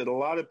penalty? And he said, a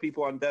lot of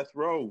people on death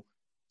row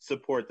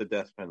support the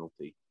death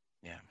penalty.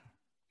 Yeah.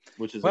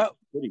 Which is a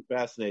pretty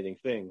fascinating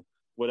thing.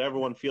 What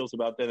everyone feels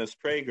about Dennis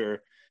Prager,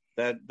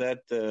 I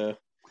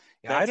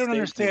don't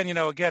understand.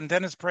 Again,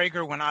 Dennis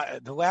Prager, when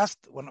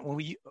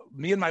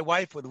me and my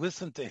wife would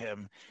listen to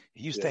him,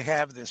 he used to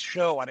have this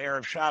show on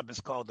Erev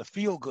Shabbos called the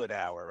Feel Good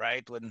Hour,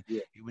 right? When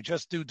he would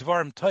just do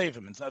Dvarim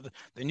Tovim. And so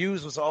the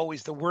news was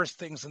always the worst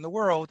things in the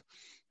world.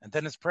 And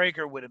Dennis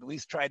Prager would at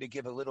least try to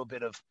give a little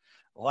bit of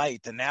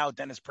light. And now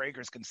Dennis Prager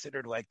is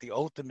considered like the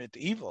ultimate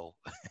evil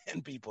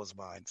in people's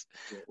minds.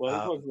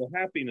 Well, it was the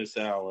happiness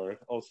hour.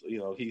 Also,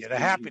 he's the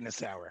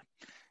happiness hour.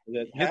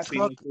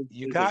 Happiness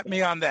you got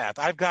me on that.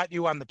 I've got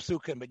you on the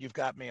psukim, but you've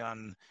got me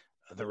on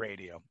the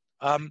radio.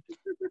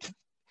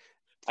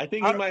 I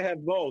think he might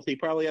have both. He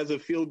probably has a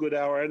feel-good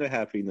hour and a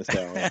happiness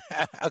hour.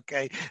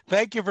 Okay.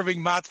 Thank you for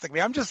being motznik me.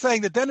 I'm just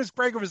saying that Dennis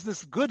Prager was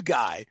this good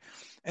guy,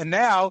 and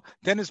now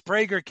Dennis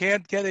Prager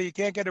can't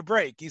get a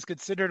break. He's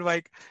considered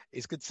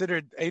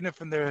Aina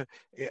from the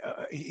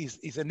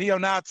he's a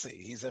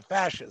neo-Nazi. He's a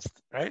fascist,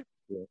 right?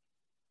 Yeah.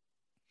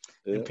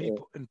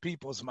 In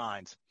people's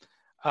minds.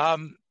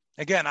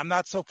 Again, I'm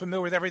not so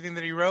familiar with everything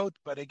that he wrote,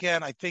 but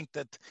again, I think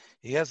that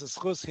he has a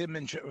schus, him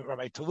and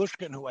Rabbi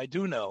Telushkin, who I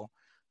do know.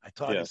 I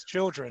taught his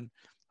children.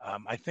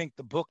 I think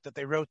the book that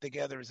they wrote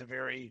together is a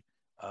very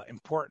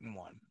important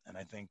one, and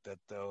I think that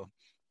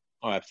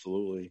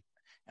absolutely.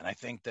 And I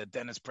think that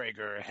Dennis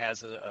Prager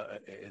has a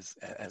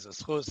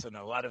schus and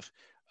a lot of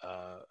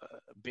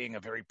being a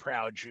very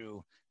proud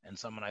Jew and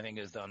someone I think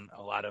has done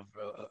a lot of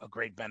a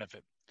great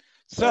benefit.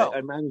 So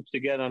I managed to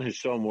get on his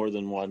show more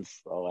than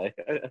once, so I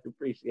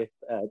appreciate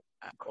that.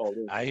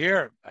 I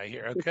hear.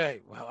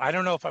 Okay. Well, I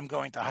don't know if I'm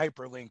going to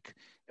hyperlink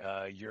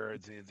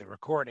the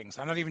recordings.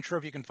 I'm not even sure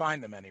if you can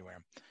find them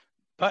anywhere.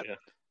 But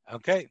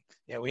okay,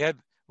 yeah, we had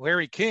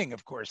Larry King,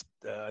 of course,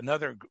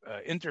 another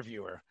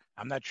interviewer.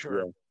 I'm not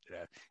sure.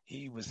 Yeah.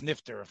 He was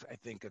Nifter, I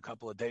think, a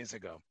couple of days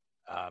ago.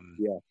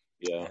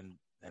 And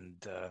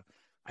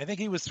I think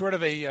he was sort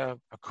of a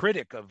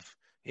critic of.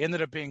 He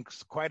ended up being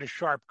quite a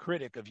sharp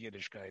critic of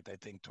Yiddishkeit, I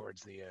think,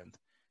 towards the end.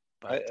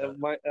 But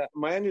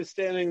my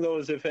understanding, though,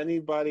 is if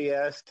anybody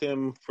asked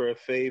him for a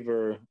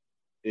favor,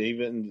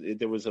 even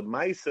there was a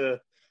Maisa,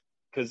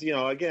 because he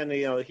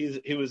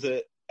was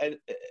a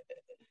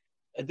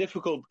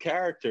difficult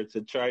character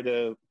to try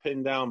to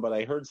pin down. But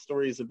I heard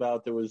stories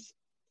about there was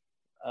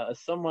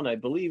someone, I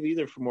believe,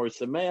 either from Or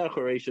Sameach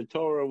or Eshet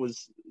Torah,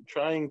 was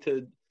trying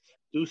to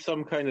do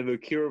some kind of a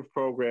cure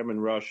program in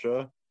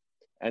Russia.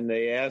 And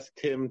they asked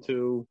him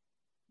to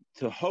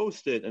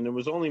host it, and there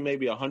was only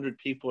maybe 100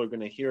 people are going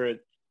to hear it.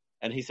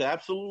 And he said,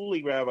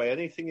 "Absolutely, Rabbi.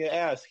 Anything you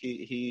ask."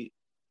 He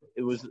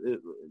could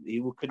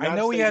not. I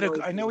know he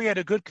had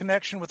a good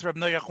connection with Reb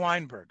Noach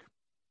Weinberg.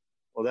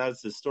 Well,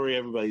 that's the story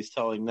everybody's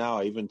telling now.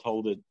 I even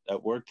told it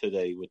at work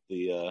today with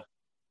the.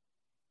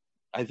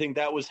 I think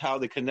that was how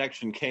the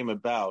connection came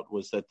about.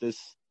 Was that this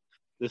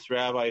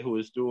rabbi who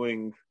was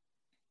doing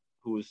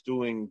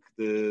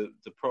the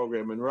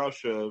program in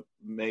Russia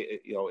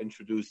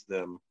introduced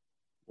them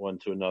one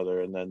to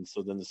another, and then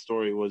the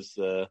story was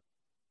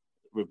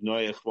Reb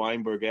Noach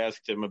Weinberg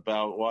asked him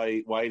about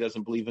why he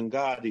doesn't believe in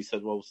God. He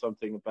said, well,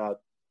 something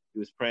about he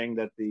was praying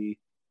that the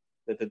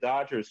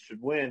Dodgers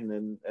should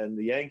win, and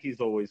the Yankees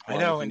always won. I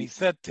know, and he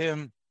said to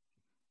him,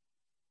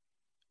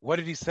 what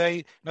did he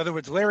say? In other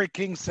words, Larry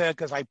King said,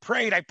 because I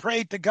prayed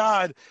to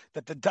God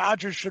that the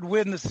Dodgers should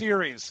win the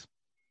series.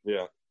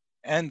 Yeah.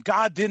 And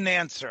God didn't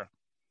answer.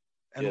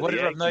 And what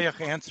did Reb Noach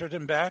answered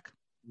him back?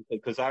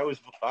 Because I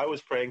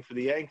was praying for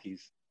the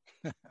Yankees.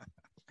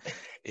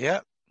 Yeah.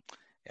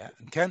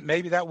 And Ken,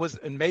 maybe that was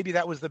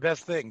the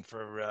best thing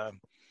for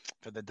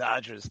the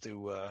Dodgers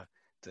to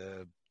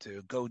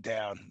go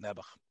down.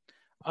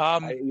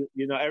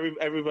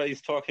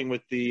 Everybody's talking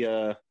with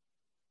the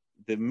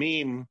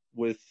meme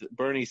with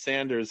Bernie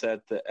Sanders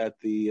at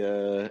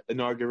the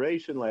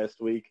inauguration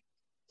last week.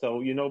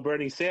 So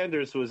Bernie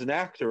Sanders was an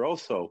actor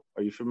also.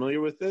 Are you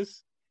familiar with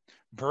this?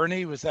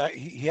 Bernie was that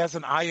he has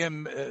an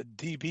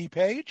IMDb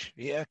page.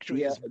 He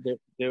actually has.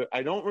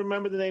 I don't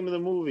remember the name of the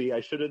movie.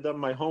 I should have done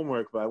my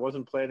homework, but I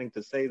wasn't planning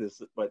to say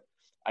this. But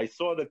I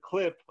saw the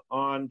clip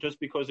on, just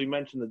because we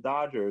mentioned the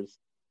Dodgers,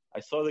 I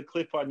saw the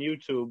clip on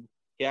YouTube.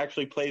 He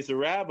actually plays a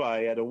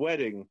rabbi at a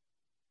wedding,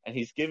 and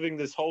he's giving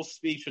this whole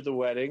speech at the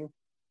wedding,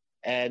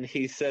 and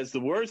he says the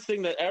worst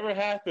thing that ever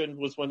happened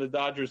was when the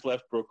Dodgers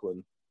left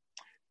Brooklyn.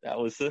 That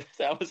was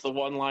the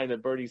one line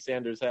that Bernie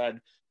Sanders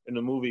had in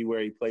the movie where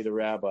he played a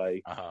rabbi.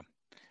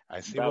 I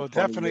see. Well,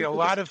 definitely a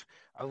lot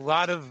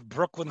of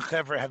Brooklyn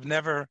Chevra have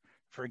never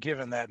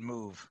forgiven that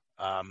move,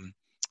 and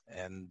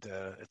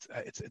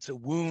it's a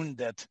wound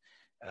that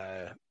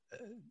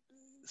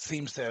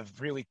seems to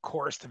have really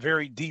coursed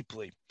very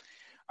deeply.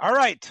 All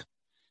right,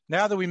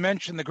 now that we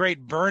mentioned the great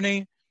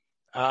Bernie,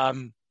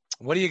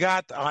 what do you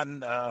got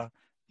on?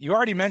 You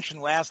already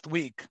mentioned last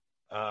week.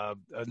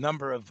 A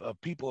number of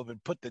people have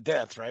been put to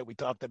death, right? We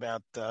talked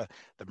about the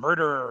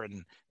murderer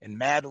and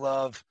Mad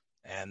Love,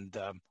 and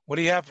what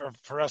do you have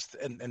for us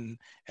and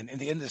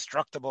the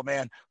Indestructible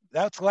Man?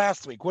 That's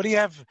last week. What do you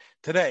have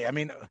today? I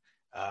mean,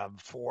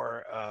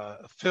 for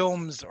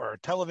films or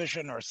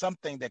television or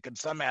something that could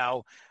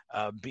somehow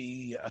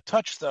be a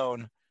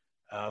touchstone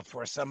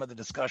for some of the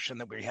discussion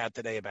that we had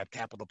today about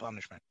capital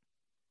punishment.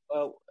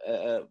 Well,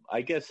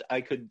 I guess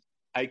I could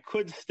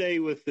stay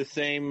with the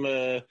same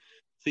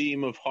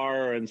theme of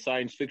horror and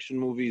science fiction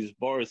movies.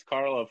 Boris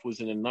Karloff was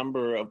in a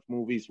number of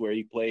movies where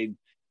he played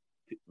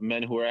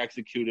men who were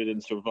executed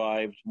and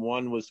survived.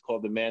 One was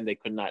called The Man They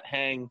Could Not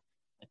Hang.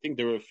 I think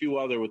there were a few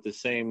other with the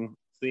same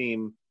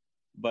theme,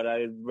 but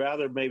I'd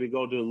rather maybe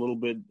go to a little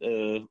bit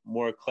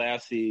more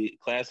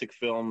classic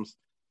films,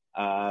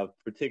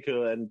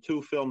 particularly, and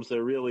two films that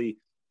are really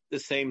the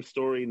same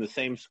story and the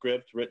same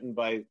script, written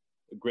by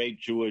a great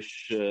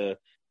Jewish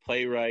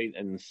playwright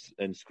and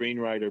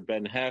screenwriter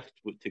Ben Hecht,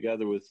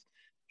 together with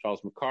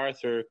Charles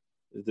MacArthur.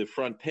 The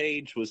Front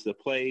Page was the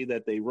play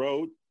that they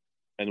wrote,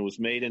 and it was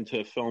made into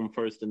a film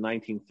first in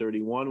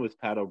 1931 with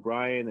Pat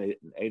O'Brien and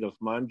Adolph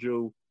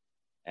Manju,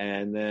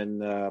 and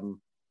then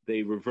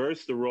they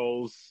reversed the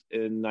roles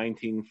in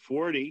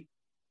 1940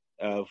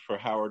 for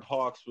Howard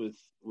Hawks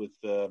with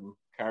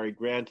Cary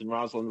Grant and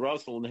Rosalind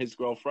Russell, and His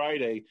Girl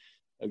Friday,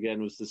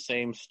 again, was the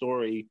same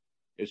story.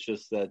 It's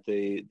just that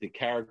the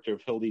character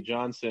of Hildy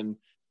Johnson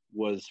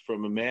was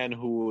from a man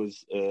who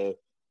was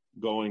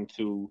going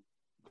to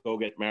go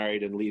get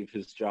married and leave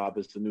his job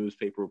as a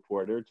newspaper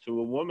reporter to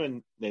a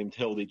woman named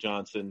Hildy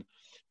Johnson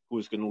who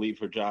was going to leave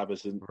her job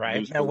as a newspaper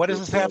reporter. Now, what does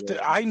this have to?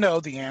 I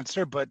know the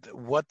answer, but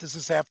what does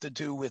this have to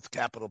do with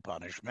capital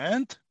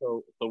punishment?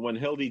 So when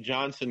Hildy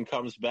Johnson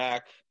comes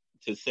back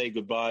to say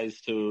goodbyes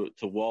to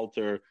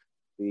Walter,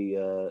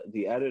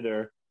 the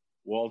editor,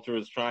 Walter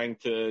is trying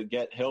to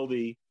get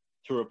Hildy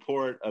to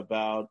report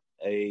about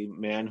a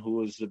man who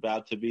was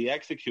about to be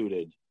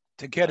executed.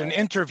 To get an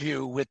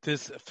interview with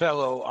this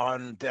fellow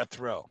on death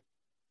row.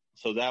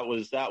 So that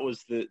was the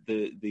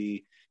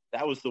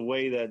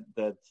way that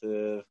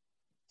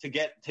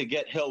to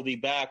get Hildy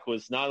back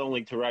was not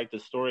only to write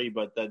the story,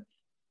 but that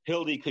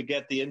Hildy could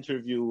get the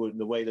interview in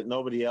the way that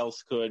nobody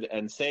else could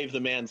and save the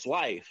man's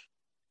life.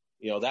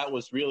 That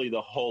was really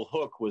the whole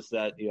hook, was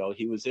that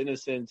he was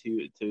innocent.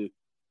 The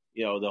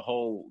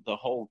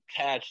whole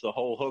catch, the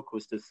whole hook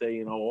was to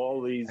say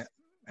all these.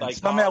 And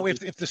somehow,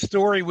 if the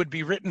story would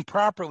be written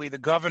properly, the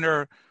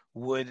governor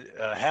would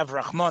have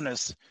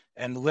Rachmanis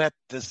and let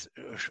this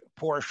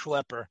poor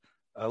schlepper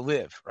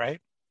live, right?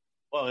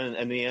 Well,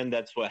 in the end,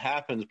 that's what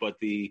happens. But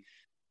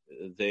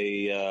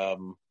I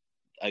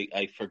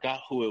forgot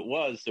who it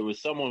was. There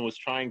was someone was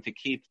trying to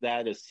keep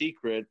that a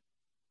secret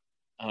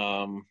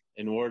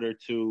in order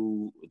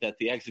that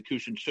the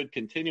execution should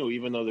continue,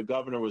 even though the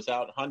governor was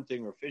out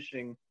hunting or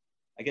fishing.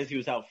 I guess he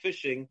was out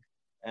fishing.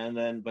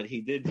 But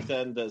he did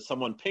send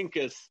someone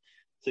Pincus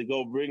to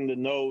go bring the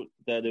note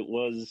that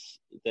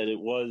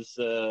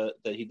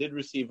he did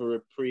receive a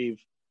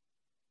reprieve,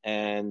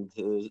 and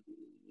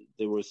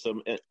there were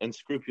some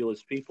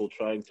unscrupulous people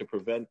trying to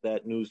prevent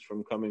that news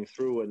from coming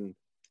through,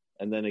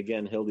 and then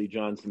again Hildy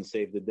Johnson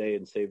saved the day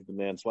and saved the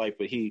man's life.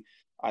 But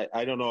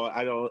I don't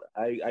know,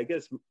 I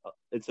guess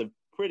it's a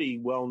pretty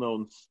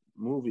well-known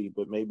movie,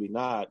 but maybe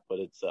not. But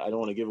I don't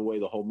want to give away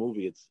the whole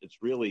movie. It's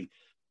really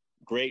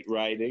great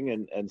writing,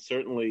 and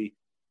certainly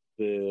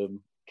the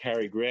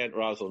Cary Grant,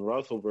 Rosalind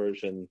Russell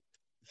version,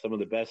 some of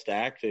the best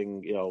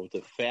acting,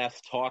 the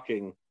fast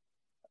talking.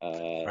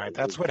 Right.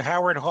 That's what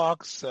Howard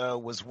Hawks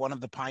was one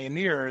of the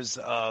pioneers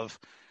of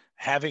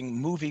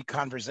having movie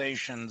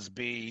conversations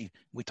be.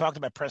 We talked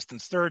about Preston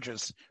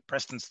Sturges.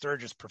 Preston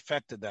Sturges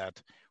perfected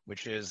that,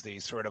 which is the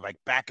sort of like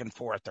back and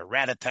forth, the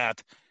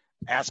rat-a-tat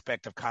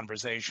aspect of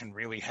conversation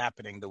really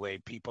happening the way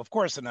people, of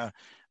course, in a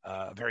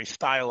very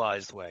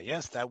stylized way.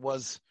 Yes, that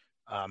was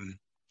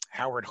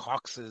Howard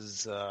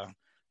Hawks's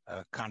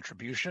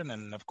contribution.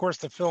 And of course,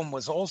 the film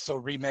was also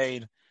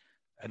remade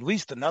at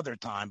least another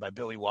time by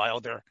Billy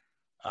Wilder,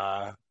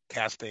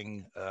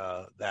 casting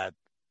that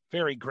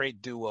very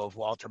great duo of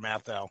Walter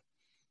Matthau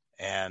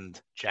and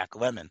Jack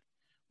Lemmon,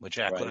 with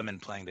Jack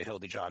Lemmon playing the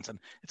Hildy Johnson.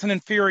 It's an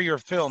inferior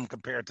film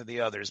compared to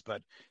the others,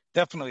 but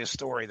definitely a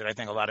story that I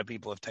think a lot of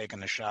people have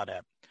taken a shot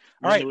at.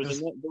 All right. There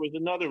was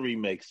another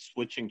remake,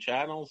 Switching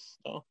Channels,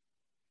 though.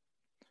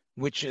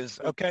 Which is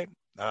okay.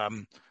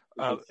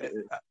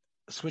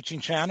 Switching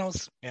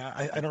Channels. Yeah,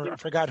 I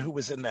forgot who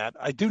was in that.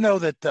 I do know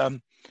that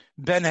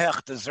Ben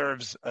Hecht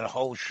deserves a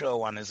whole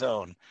show on his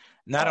own.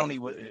 Not only,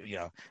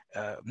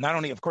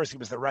 of course, he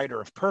was the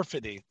writer of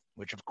Perfidy,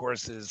 which of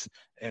course is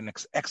an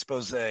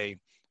expose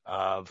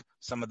of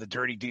some of the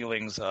dirty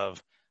dealings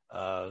of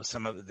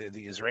some of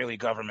the Israeli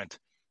government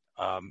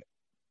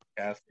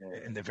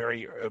in the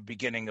very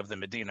beginning of the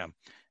Medina.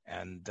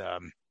 And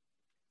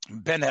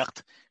Ben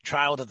Hecht,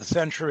 Child of the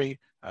Century,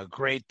 a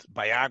great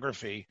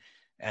biography,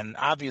 and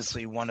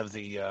obviously one of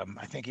the,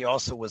 I think he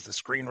also was the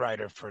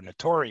screenwriter for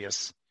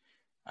Notorious.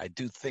 I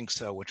do think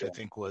so, which I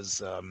think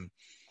was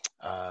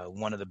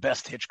one of the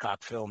best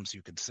Hitchcock films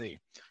you could see,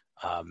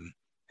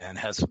 and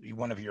has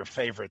one of your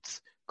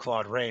favorites,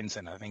 Claude Rains,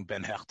 and I think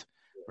Ben Hecht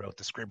wrote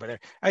the screenplay.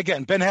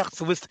 Again, Ben Hecht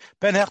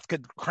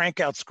could crank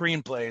out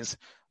screenplays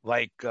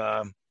like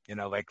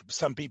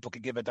some people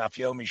could give a Daf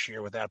Yomi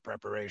shir without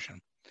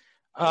preparation.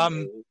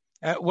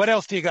 What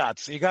else do you got?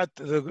 So you got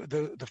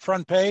the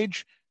Front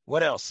Page.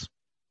 What else?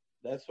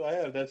 That's what I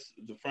have. That's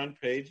the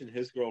Front Page and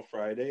His Girl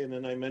Friday, and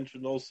then I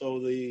mentioned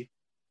also the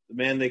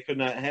Man They Could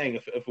Not Hang.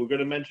 If we're going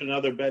to mention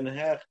another Ben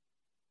Hecht,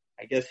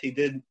 I guess he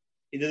did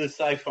a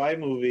sci-fi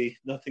movie,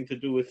 nothing to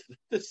do with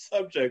this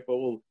subject,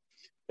 but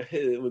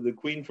with the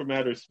Queen from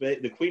Outer Space,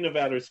 the Queen of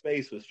Outer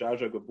Space was Zsa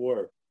Zsa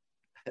Gabor.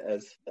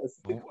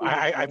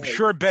 I'm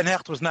sure Ben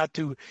Hecht was not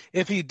too.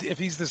 If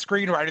he's the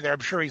screenwriter there, I'm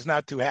sure he's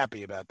not too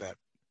happy about that.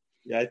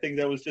 Yeah, I think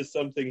that was just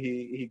something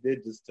he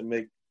did just to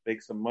make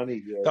some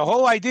money. The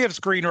whole idea of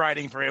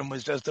screenwriting for him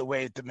was just a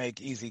way to make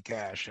easy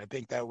cash. I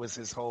think that was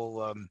his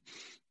whole.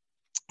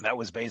 That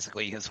was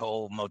basically his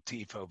whole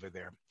motif over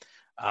there.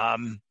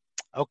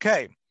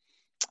 Okay.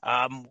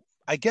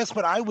 I guess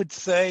what I would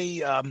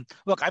say,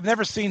 look, I've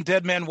never seen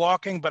Dead Man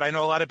Walking, but I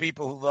know a lot of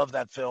people who love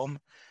that film.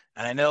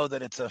 And I know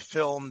that it's a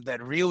film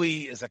that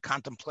really is a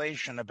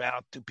contemplation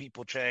about do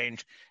people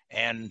change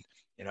and,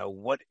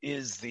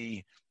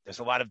 there's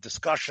a lot of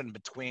discussion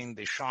between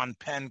the Sean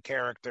Penn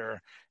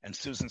character and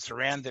Susan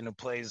Sarandon, who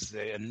plays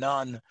a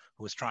nun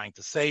who is trying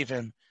to save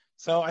him.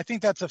 So I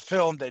think that's a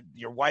film that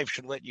your wife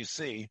should let you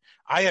see.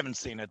 I haven't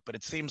seen it, but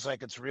it seems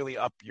like it's really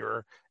up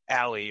your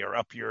alley or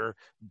up your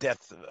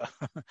death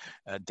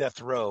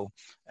row.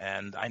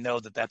 And I know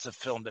that that's a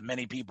film that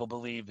many people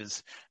believe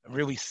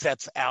really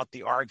sets out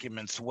the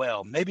arguments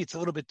well. Maybe it's a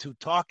little bit too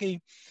talky.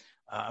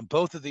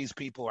 Both of these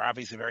people are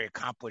obviously very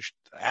accomplished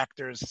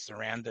actors,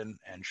 Sarandon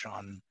and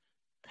Sean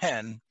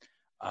Penn.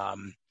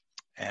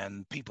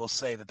 And people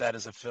say that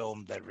is a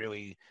film that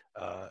really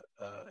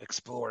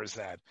explores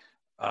that.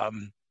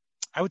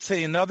 I would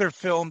say another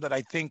film that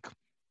I think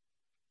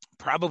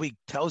probably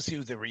tells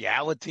you the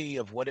reality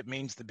of what it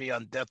means to be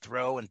on death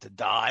row and to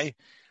die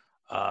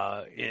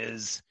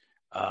is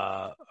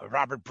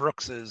Robert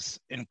Brooks's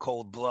In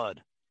Cold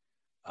Blood,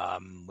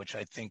 which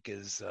I think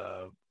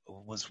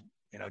was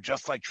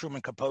just like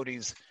Truman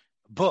Capote's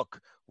book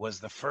was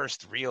the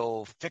first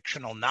real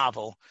fictional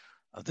novel.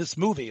 This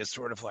movie is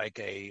sort of like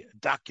a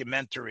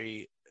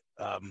documentary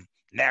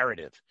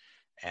narrative,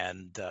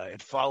 and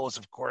it follows,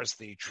 of course,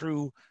 the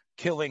true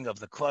killing of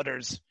the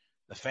Clutters,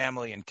 the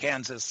family in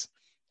Kansas,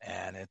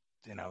 and it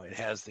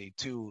has the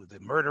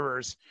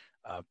murderers,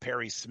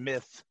 Perry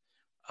Smith,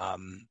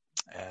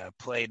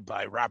 played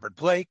by Robert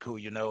Blake, who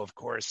of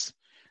course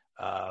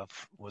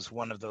was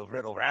one of the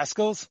Little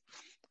Rascals,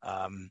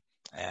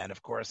 and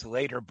of course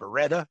later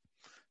Beretta.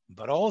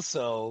 But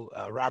also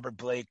Robert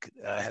Blake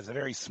has a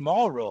very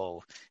small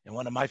role in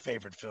one of my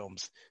favorite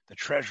films, The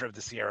Treasure of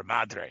the Sierra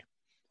Madre,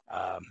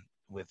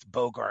 with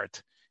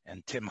Bogart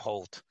and Tim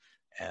Holt.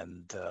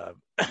 And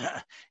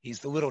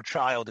he's the little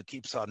child who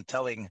keeps on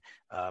telling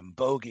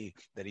Bogey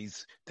that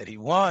he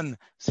won,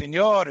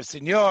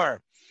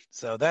 Senor.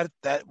 So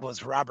that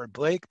was Robert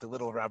Blake, the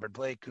little Robert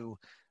Blake, who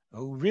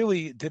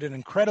really did an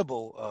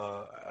incredible,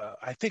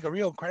 I think, a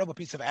real incredible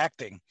piece of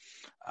acting,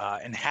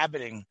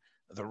 inhabiting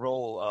the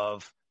role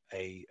of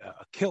a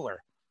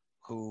killer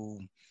who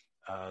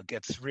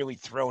gets really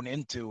thrown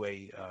into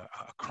a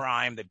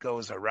crime that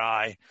goes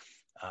awry.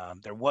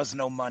 There was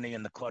no money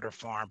in the Clutter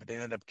farm, but they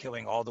ended up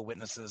killing all the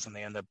witnesses, and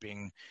they ended up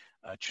being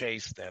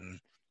chased.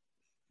 And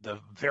the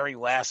very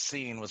last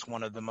scene was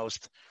one of the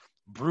most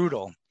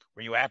brutal,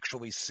 where you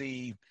actually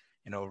see,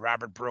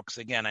 Robert Brooks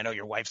again. I know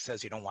your wife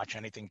says you don't watch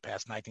anything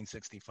past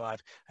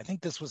 1965. I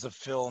think this was a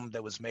film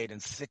that was made in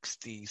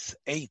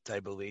 68, I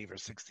believe, or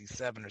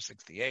 67 or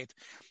 68.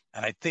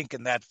 And I think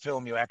in that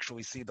film, you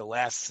actually see the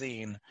last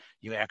scene.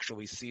 You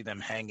actually see them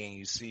hanging.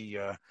 You see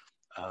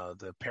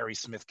the Perry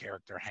Smith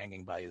character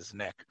hanging by his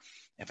neck.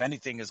 If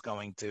anything is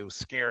going to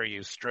scare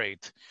you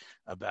straight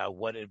about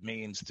what it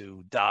means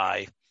to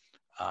die,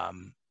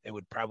 it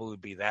would probably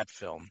be that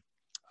film.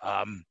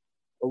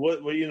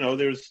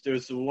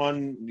 There's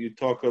one we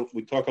talk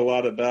a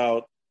lot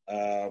about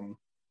the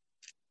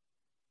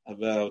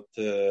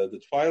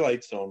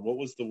Twilight Zone. What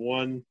was the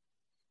one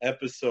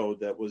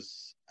episode that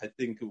was? I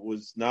think it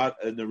was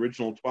not an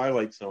original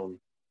Twilight Zone.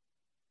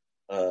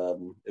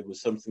 It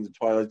was something the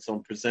Twilight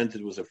Zone presented.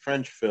 It was a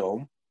French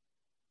film.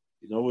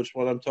 You know which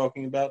one I'm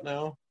talking about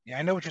now? Yeah,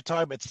 I know what you're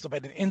talking about. It's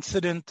about an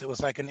incident. It was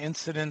like an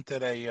incident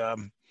at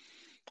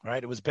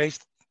right? It was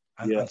based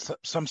on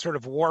some sort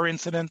of war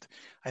incident.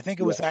 I think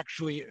it was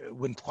actually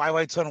when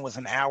Twilight Zone was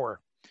an hour.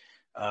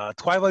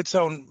 Twilight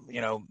Zone,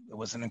 it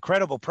was an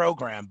incredible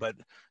program, but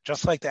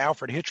just like the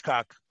Alfred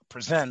Hitchcock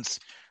Presents,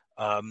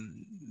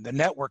 the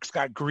networks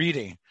got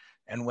greedy.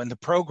 And when the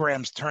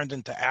programs turned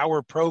into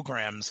hour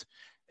programs,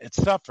 it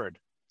suffered.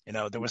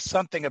 There was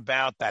something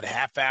about that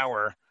half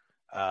hour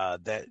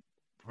that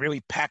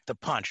really packed a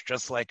punch,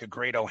 just like a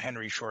great O.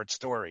 Henry short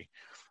story.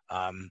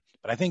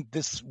 But I think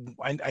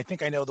I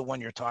think I know the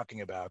one you're talking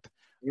about.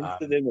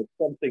 Incident at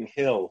Something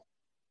Hill.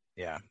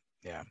 Yeah.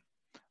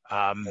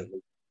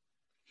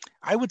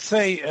 I would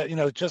say,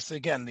 just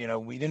again,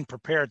 we didn't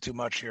prepare too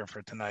much here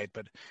for tonight,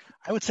 but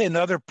I would say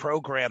another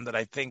program that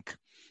I think,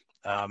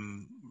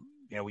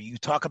 you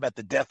talk about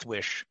the death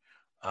wish,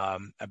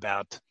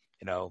 about,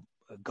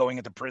 going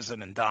into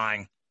prison and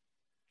dying.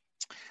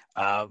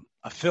 A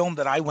film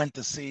that I went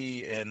to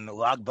see in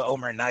Lag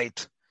BaOmer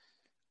night,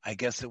 I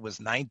guess it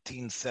was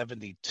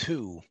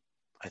 1972,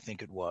 I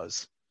think it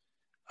was,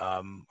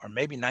 or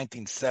maybe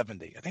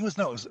 1970. I think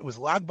it was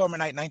Lag BaOmer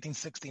night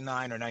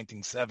 1969 or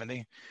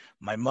 1970.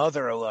 My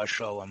mother, Allah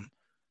Sholem,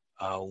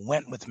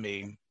 went with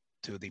me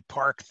to the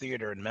Park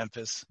Theater in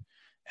Memphis,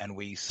 and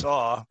we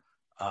saw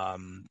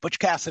Butch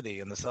Cassidy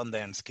and the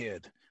Sundance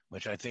Kid,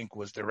 which I think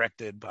was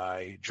directed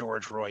by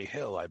George Roy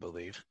Hill, I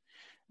believe.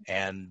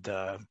 And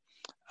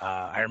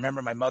I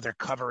remember my mother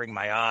covering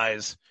my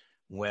eyes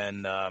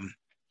when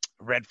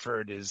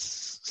Redford is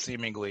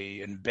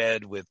seemingly in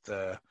bed with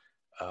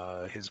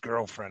his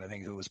girlfriend, I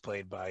think, who was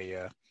played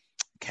by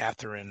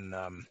Catherine,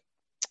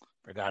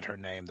 forgot her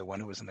name, the one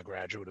who was in The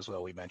Graduate as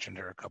well. We mentioned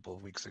her a couple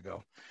of weeks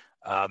ago.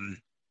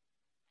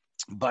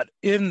 But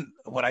in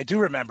what I do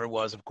remember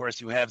was, of course,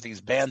 you have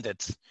these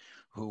bandits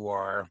who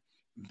are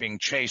being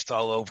chased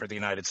all over the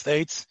United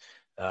States,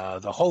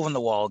 the Hole in the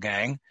Wall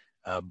gang,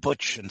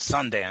 Butch and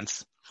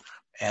Sundance,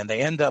 and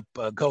they end up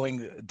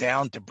going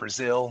down to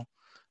Brazil.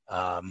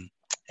 And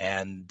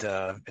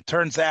it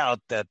turns out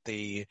that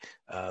the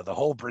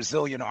whole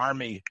Brazilian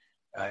army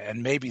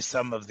and maybe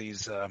some of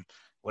these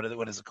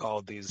what is it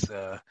called, these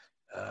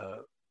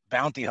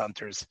bounty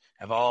hunters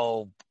have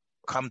all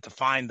come to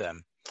find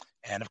them.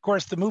 And of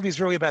course, the movie is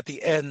really about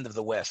the end of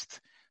the West,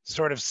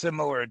 sort of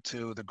similar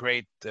to the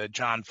great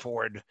John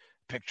Ford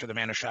picture, The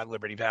Man Who Shot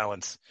Liberty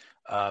Valance.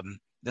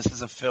 This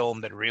is a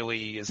film that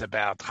really is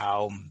about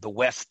how the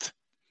West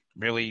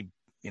really,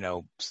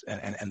 and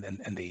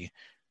the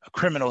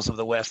criminals of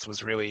the West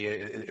was really,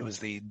 it was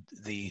the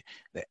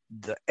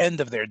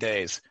end of their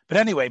days. But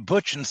anyway,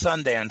 Butch and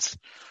Sundance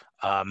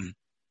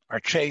are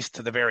chased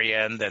to the very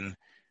end, and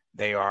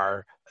they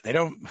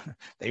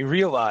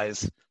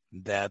realize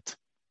that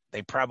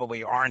they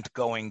probably aren't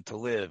going to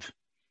live.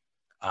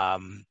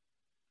 And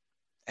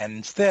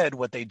instead,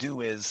 what they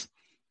do is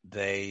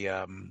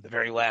the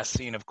very last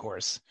scene, of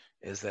course,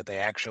 is that they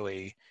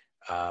actually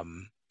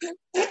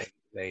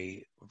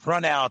they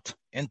run out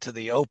into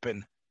the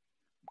open,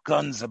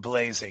 guns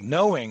ablazing,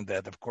 knowing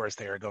that, of course,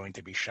 they are going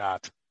to be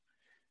shot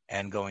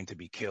and going to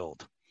be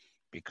killed,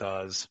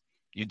 because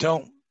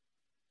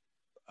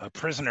a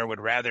prisoner would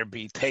rather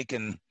be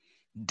taken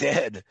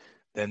dead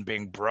than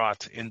being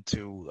brought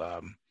into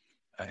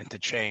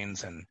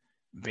chains and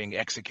being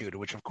executed,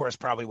 which of course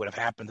probably would have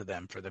happened to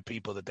them for the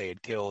people that they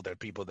had killed, or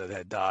people that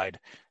had died,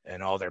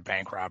 and all their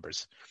bank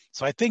robbers.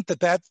 So I think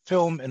that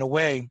film, in a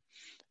way,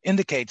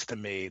 indicates to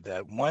me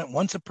that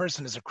once a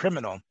person is a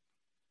criminal,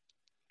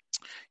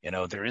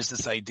 there is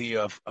this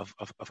idea of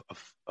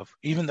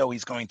even though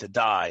he's going to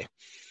die,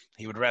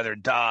 he would rather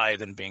die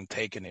than being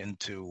taken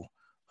into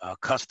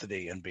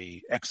custody and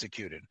be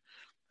executed.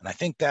 And I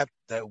think that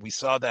we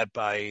saw that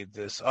by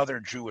this other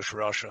Jewish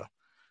Russia,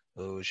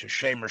 who is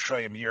Shem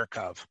Rishayim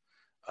Yirkov,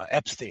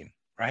 Epstein,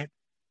 right?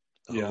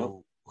 Yeah.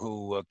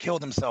 Who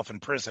killed himself in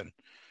prison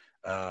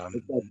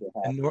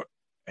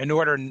in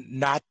order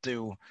not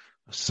to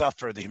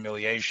suffer the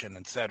humiliation,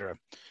 etc.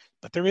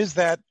 But there is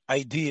that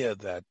idea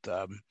that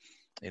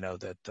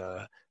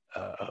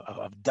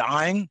of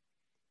dying,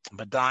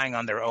 but dying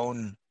on their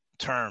own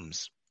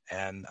terms.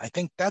 And I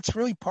think that's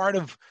really part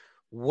of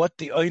what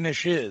the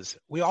Einish is.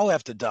 We all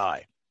have to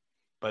die.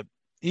 But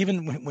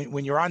even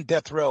when you're on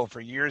death row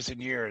for years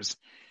and years,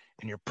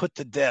 and you're put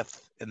to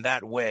death in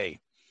that way,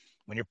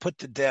 when you're put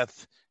to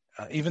death,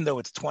 even though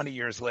it's 20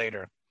 years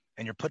later,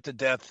 and you're put to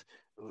death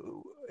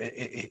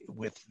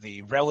with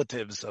the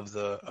relatives of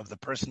the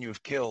person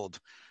you've killed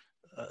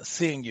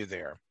seeing you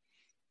there,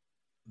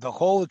 the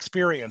whole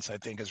experience, I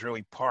think, is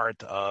really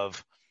part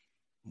of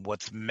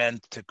what's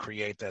meant to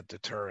create that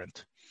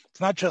deterrent.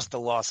 It's not just the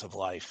loss of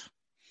life.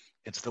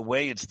 It's the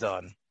way it's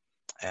done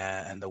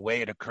and the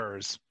way it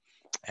occurs.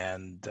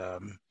 And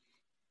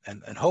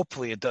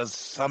hopefully it does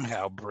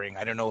somehow bring,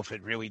 I don't know if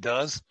it really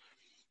does,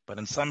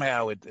 but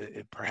somehow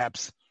it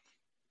perhaps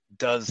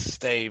does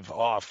stave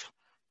off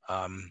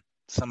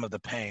some of the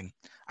pain.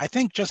 I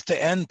think, just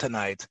to end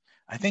tonight,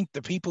 I think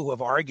the people who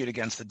have argued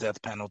against the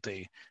death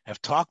penalty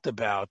have talked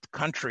about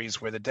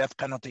countries where the death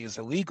penalty is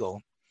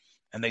illegal,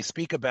 and they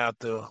speak about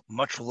the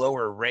much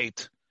lower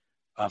rate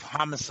of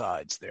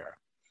homicides there.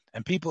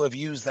 And people have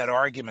used that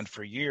argument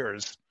for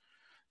years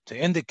to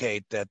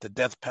indicate that the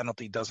death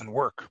penalty doesn't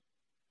work.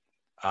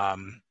 I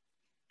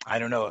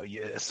don't know,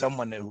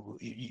 someone who,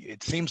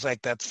 it seems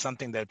like that's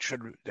something that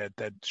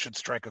should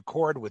strike a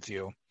chord with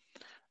you.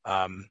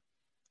 Do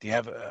you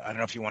have, I don't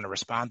know if you want to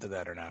respond to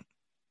that or not.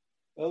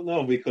 Well,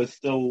 no, because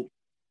still,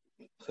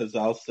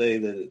 Chazal say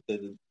that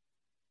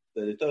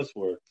it does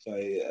work. So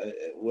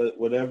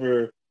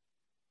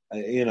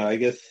I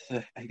guess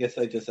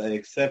I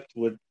accept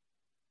what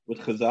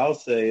Chazal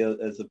say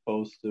as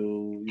opposed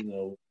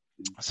to,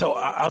 So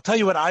I'll tell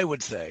you what I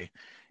would say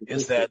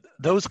is that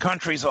those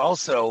countries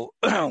also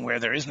where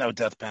there is no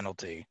death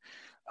penalty,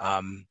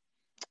 I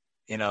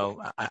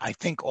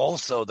think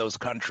also those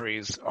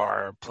countries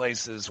are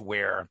places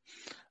where,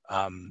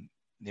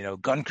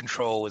 gun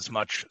control is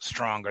much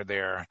stronger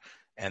there,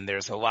 and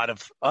there's a lot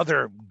of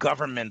other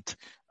government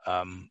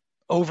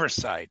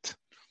oversight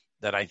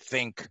that I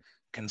think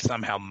can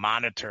somehow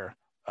monitor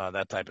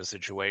that type of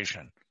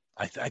situation.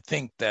 I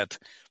think that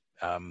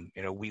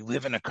we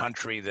live in a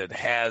country that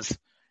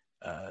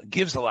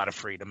gives a lot of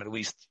freedom, at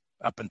least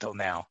up until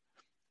now,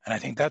 and I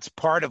think that's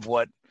part of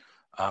what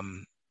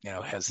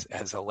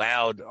has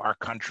allowed our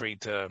country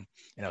to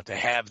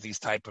have these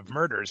type of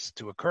murders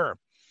to occur.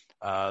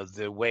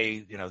 The way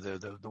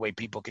the way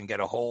people can get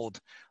a hold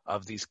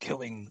of these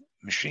killing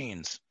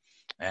machines,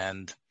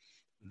 and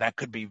that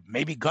could be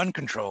maybe gun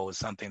control is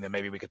something that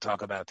maybe we could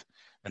talk about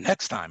the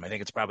next time. I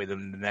think it's probably the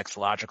next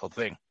logical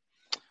thing.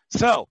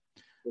 So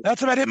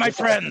that's about it, my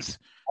friends.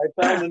 I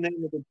found the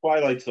name of the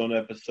Twilight Zone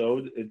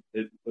episode.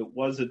 It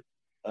was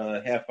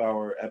a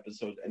half-hour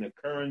episode, An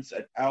Occurrence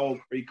at Owl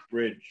Creek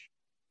Bridge.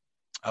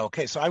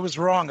 Okay, so I was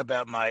wrong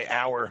about my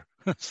hour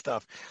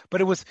stuff, but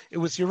it was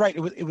you're right.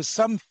 It was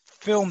some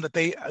film that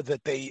they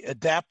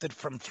adapted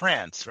from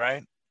France,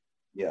 right?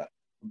 Yeah,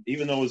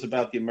 even though it was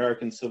about the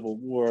American Civil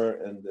War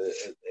and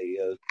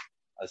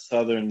a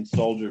Southern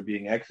soldier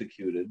being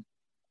executed,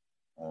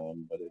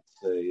 but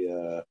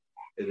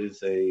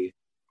it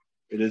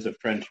is a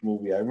French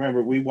movie. I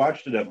remember we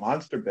watched it at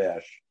Monster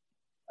Bash.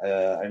 I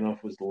don't know if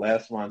it was the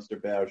last Monster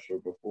Bash or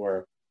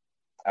before,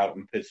 out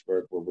in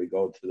Pittsburgh, where we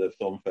go to the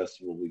film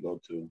festival we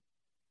go to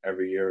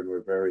every year, and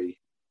we're very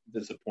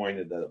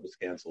disappointed that it was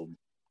canceled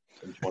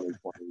in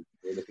 2020.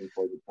 We're looking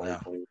forward to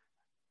 2020. Yeah.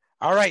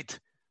 All right.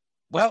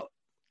 Well,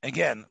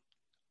 again,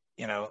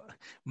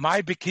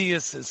 my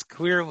Bacchius is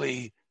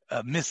clearly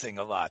missing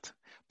a lot,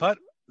 but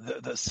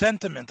the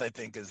sentiment, I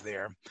think, is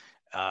there.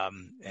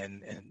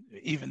 And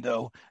even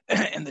though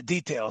in the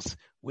details,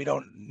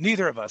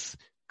 neither of us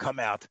come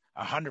out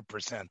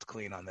 100%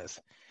 clean on this.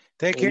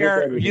 Take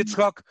care,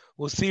 Yitzchak.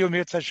 We'll see you,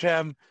 Mirz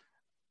Hashem,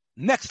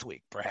 next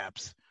week,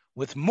 perhaps,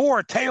 with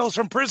more Tales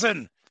from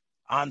Prison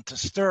on To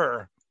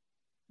Stir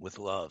with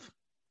Love.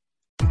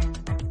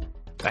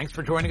 Thanks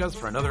for joining us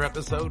for another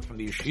episode from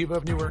the Yeshiva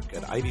of Newark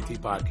at IDT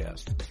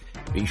Podcast.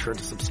 Be sure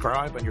to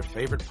subscribe on your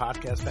favorite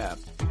podcast app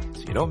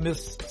so you don't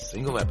miss a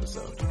single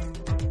episode.